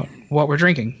talk about what we're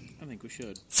drinking. I think we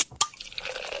should.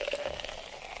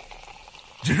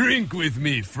 Drink with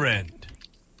me, friend.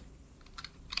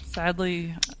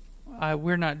 Sadly,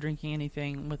 we're not drinking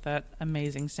anything with that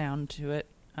amazing sound to it.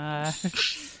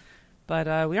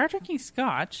 But we are drinking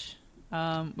scotch.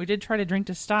 We did try to drink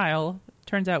to style.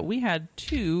 Turns out we had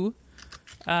two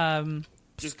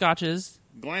scotches.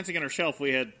 Glancing at our shelf,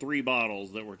 we had 3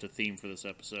 bottles that were to theme for this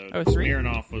episode. Oh, 3?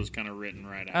 Smirnoff was kind of written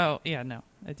right out. Oh, yeah, no.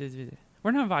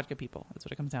 We're not vodka people. That's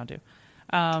what it comes down to.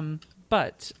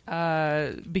 But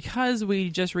because we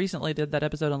just recently did that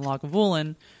episode on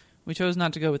Lagavulin, we chose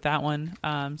not to go with that one.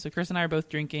 So Chris and I are both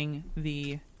drinking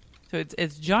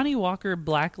it's Johnny Walker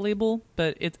Black Label,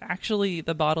 but it's actually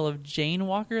the bottle of Jane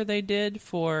Walker they did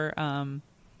for, oh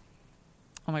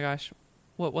my gosh,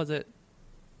 what was it?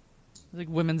 It was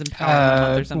Women's Empowerment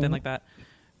Month or something like that.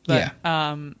 But,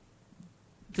 yeah.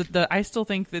 I still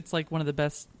think it's one of the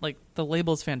best. The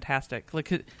label's fantastic.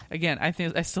 Again, I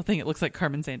still think it looks like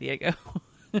Carmen Sandiego.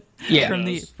 Yeah, from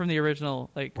the original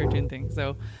cartoon thing.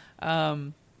 So,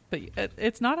 but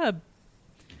it's not a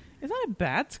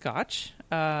bad scotch.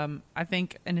 I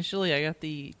think initially I got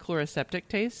the chloroseptic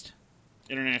taste.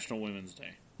 International Women's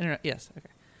Day. Yes. Okay.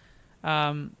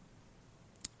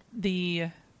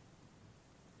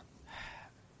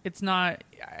 It's not.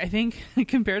 I think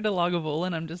compared to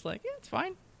Lagavulin, I'm just yeah, it's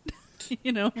fine. It's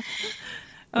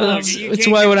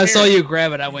why when I saw you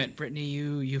grab it, I went, Brittany,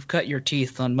 you've cut your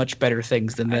teeth on much better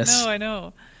things than this. I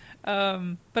know.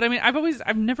 But I mean,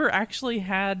 I've never actually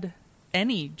had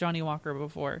any Johnny Walker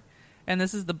before, and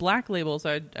this is the Black Label,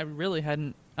 so I really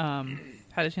hadn't had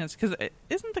a chance, because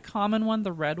isn't the common one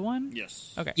the red one?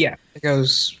 Yes. Okay. Yeah, it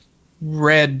goes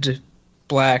red,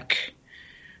 black,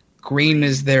 green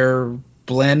is their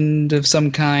blend of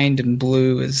some kind, and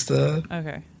blue is the...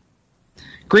 Okay.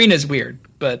 Green is weird,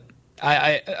 but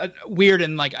I weird,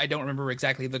 and I don't remember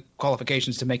exactly the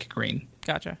qualifications to make it green.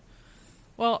 Gotcha.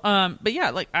 Well, but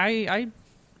yeah, I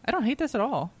don't hate this at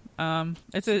all.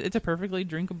 It's a perfectly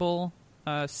drinkable,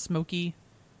 smoky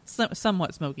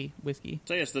somewhat smoky whiskey.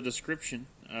 So yes, the description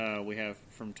we have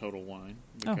from Total Wine,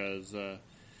 because the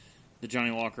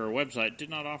Johnny Walker website did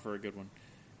not offer a good one.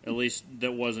 At least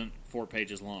that wasn't 4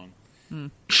 pages long.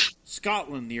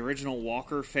 Scotland, the original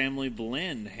Walker family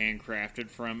blend, handcrafted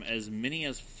from as many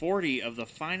as 40 of the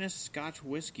finest Scotch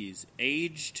whiskies,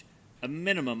 aged a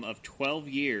minimum of 12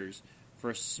 years for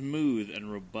a smooth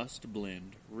and robust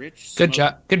blend. Rich, Good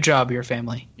job, your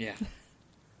family. Yeah,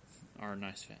 our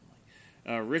nice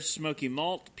family. Rich smoky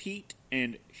malt, peat,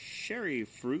 and sherry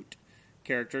fruit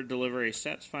character deliver a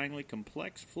satisfyingly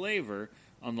complex flavor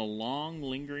on the long,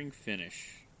 lingering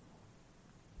finish.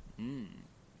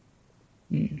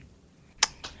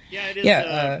 Yeah, it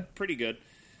is pretty good.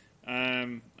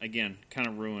 Again, kind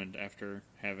of ruined after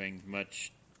having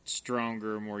much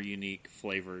stronger, more unique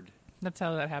flavored That's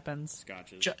how that happens.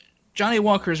 scotches. Johnny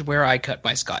Walker's where I cut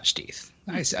my Scotch teeth.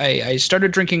 I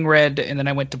started drinking red, and then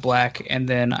I went to black, and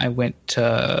then I went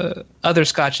to other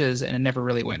Scotches, and I never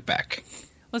really went back.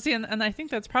 Well, see, and I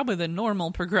think that's probably the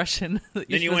normal progression that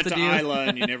you're Then you went supposed to to do. Isla,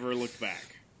 and you never looked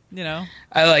back. You know?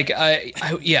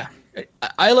 Yeah.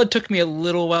 Isla took me a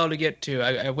little while to get to.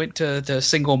 I went to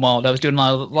single malt. I was doing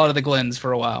a lot of the Glens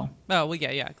for a while. Oh, well,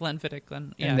 yeah. Glenfiddich,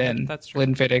 yeah, And then that's true.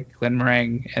 Glenfiddich,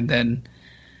 Glenmorangie, and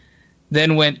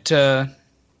then went to...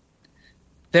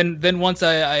 Then once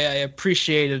I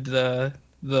appreciated the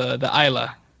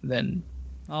Isla, then...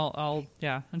 All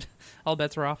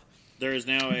bets are off. There is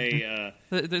now a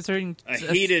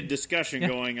heated discussion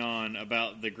going on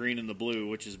about the green and the blue,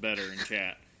 which is better in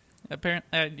chat.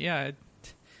 Apparently, yeah.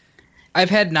 I've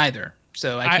had neither,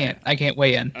 so I can't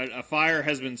weigh in. A fire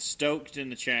has been stoked in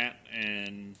the chat,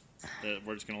 and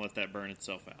we're just going to let that burn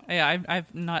itself out. Yeah,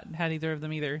 I've not had either of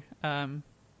them either.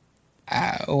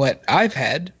 What I've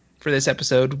had for this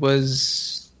episode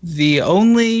was the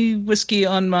only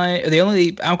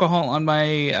alcohol on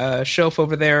my shelf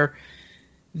over there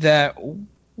that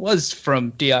was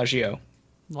from Diageo,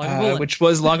 which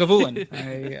was Lagavulin.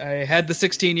 I had the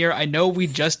 16-year. I know we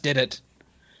just did it,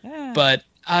 but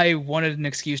I wanted an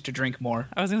excuse to drink more.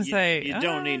 I was going to say... You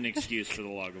don't need an excuse for the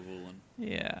Lagavulin.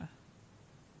 Yeah.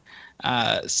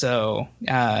 So,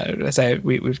 as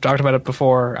we've talked about it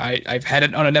before. I've had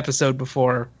it on an episode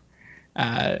before.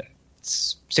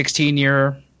 It's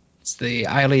 16-year. It's the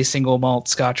Islay single malt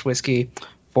Scotch whiskey,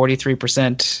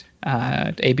 43%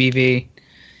 ABV.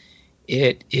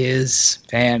 It is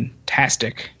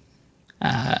fantastic.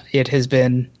 It has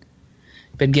been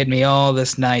getting me all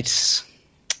this nice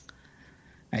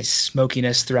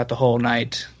smokiness throughout the whole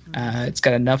night. It's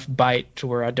got enough bite to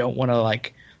where I don't want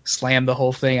to slam the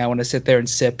whole thing. I want to sit there and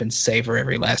sip and savor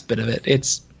every last bit of it.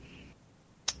 It's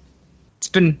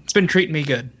been treating me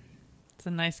good. It's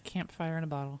a nice campfire in a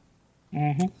bottle.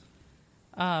 Mm-hmm.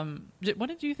 What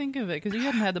did you think of it? Because you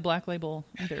hadn't had the Black Label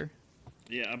either.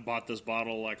 Yeah, I bought this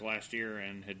bottle last year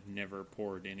and had never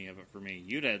poured any of it for me.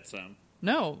 You'd had some.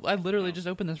 No, I literally just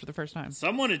opened this for the first time.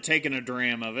 Someone had taken a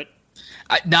dram of it.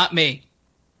 Not me.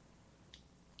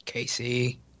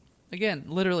 Casey. Again,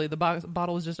 literally, the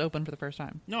bottle was just open for the first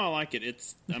time. No, I like it.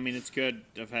 It's good.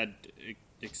 I've had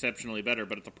exceptionally better,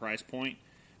 but at the price point,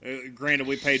 granted,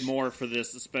 we paid more for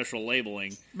this special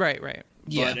labeling. Right.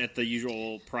 But at the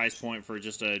usual price point for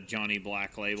just a Johnny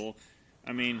Black label,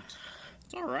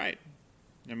 it's all right.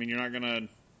 You're not gonna.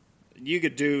 You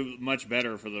could do much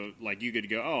better for you could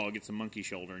go, I'll get some monkey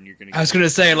shoulder, and you're gonna. I was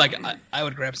gonna say, I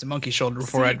would grab some monkey shoulder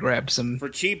before I'd grab some. For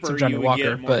cheaper, some Johnny you would Walker,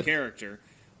 get more but... character.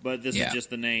 But this is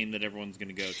just the name that everyone's going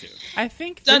to go to. I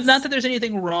think not that there's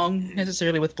anything wrong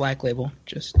necessarily with Black Label,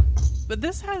 but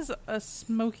this has a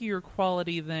smokier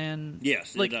quality than...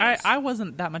 Yes, it does. I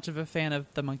wasn't that much of a fan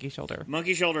of the Monkey Shoulder.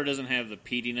 Monkey Shoulder doesn't have the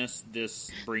peatiness.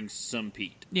 This brings some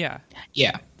peat. Yeah.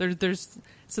 There's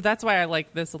so that's why I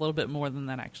like this a little bit more than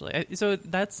that, actually. So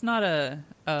that's not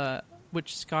a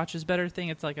which Scotch is better thing.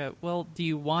 It's do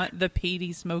you want the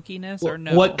peaty smokiness or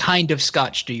no? What kind of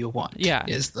Scotch do you want? Yeah.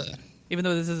 Even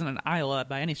though this isn't an Isla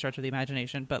by any stretch of the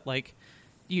imagination, but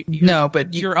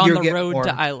you're on the road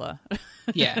to Isla.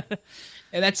 Yeah,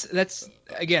 and that's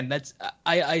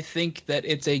I think that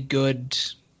it's a good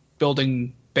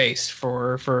building base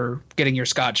for getting your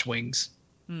Scotch wings.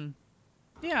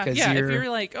 Yeah. If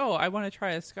you're I want to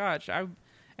try a Scotch, I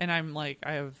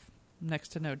have next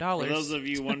to no dollars. For those of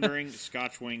you wondering,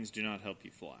 Scotch wings do not help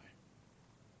you fly.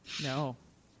 No.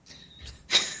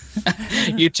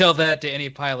 You tell that to any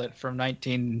pilot from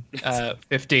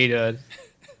 1950 to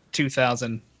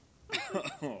 2000.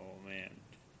 Oh, man.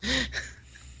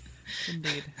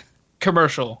 Indeed.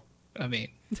 Commercial,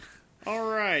 All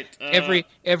right.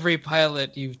 Every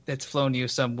pilot that's flown you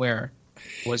somewhere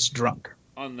was drunk.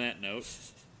 On that note.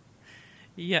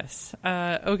 Yes.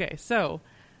 Okay, so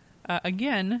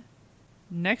Again,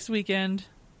 next weekend,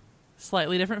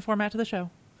 slightly different format to the show.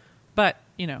 But,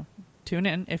 tune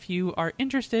in if you are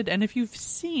interested, and if you've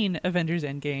seen Avengers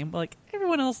Endgame, like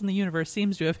everyone else in the universe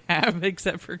seems to have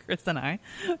except for Chris and I.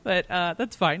 But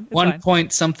that's fine. It's 1 fine.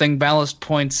 point something ballast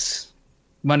points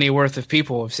money worth of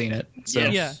people have seen it. So,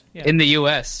 Yes. Yeah. in the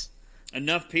U.S.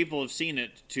 Enough people have seen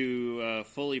it to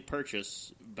fully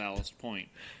purchase Ballast Point,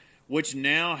 which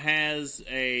now has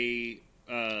a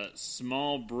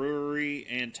small brewery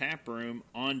and tap room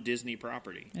on Disney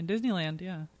property. In Disneyland,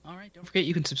 yeah. All right, don't forget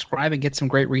you can subscribe and get some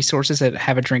great resources at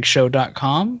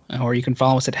haveadrinkshow.com, or you can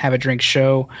follow us at Have a Drink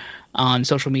Show on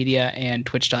social media and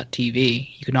twitch.tv.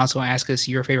 You can also ask us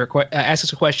your favorite ask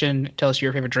us a question, tell us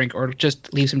your favorite drink, or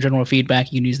just leave some general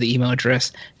feedback. You can use the email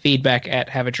address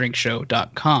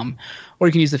feedback@haveadrinkshow.com, or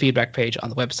you can use the feedback page on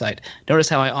the website. Notice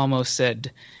how I almost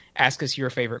said ask us your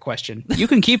favorite question. You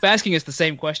can keep asking us the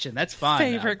same question. That's fine.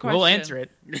 Favorite question. We'll answer it.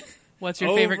 What's your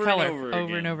Over favorite and color? over Over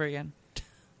again. and over again.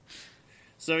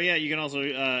 So, yeah, you can also,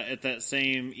 at that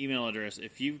same email address,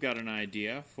 if you've got an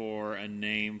idea for a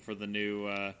name for the new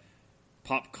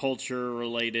pop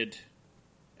culture-related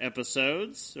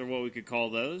episodes, or what we could call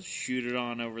those, shoot it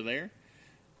on over there.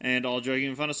 And all joking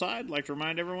and fun aside, I'd like to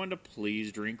remind everyone to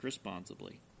please drink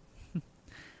responsibly.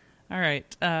 All right.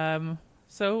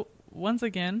 So, once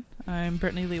again, I'm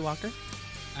Brittany Lee Walker.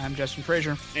 I'm Justin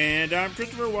Frazier. And I'm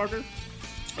Christopher Walker.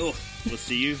 Oh, we'll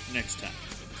see you next time.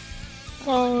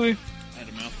 Bye. I had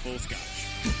a mouthful of scotch.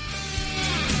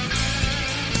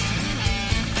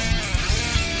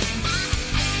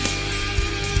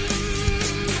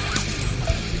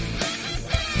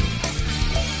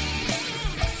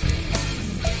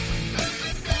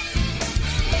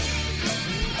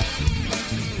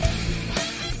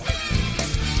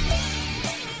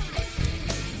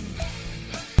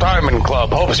 Diamond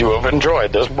Club hopes you have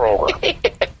enjoyed this program.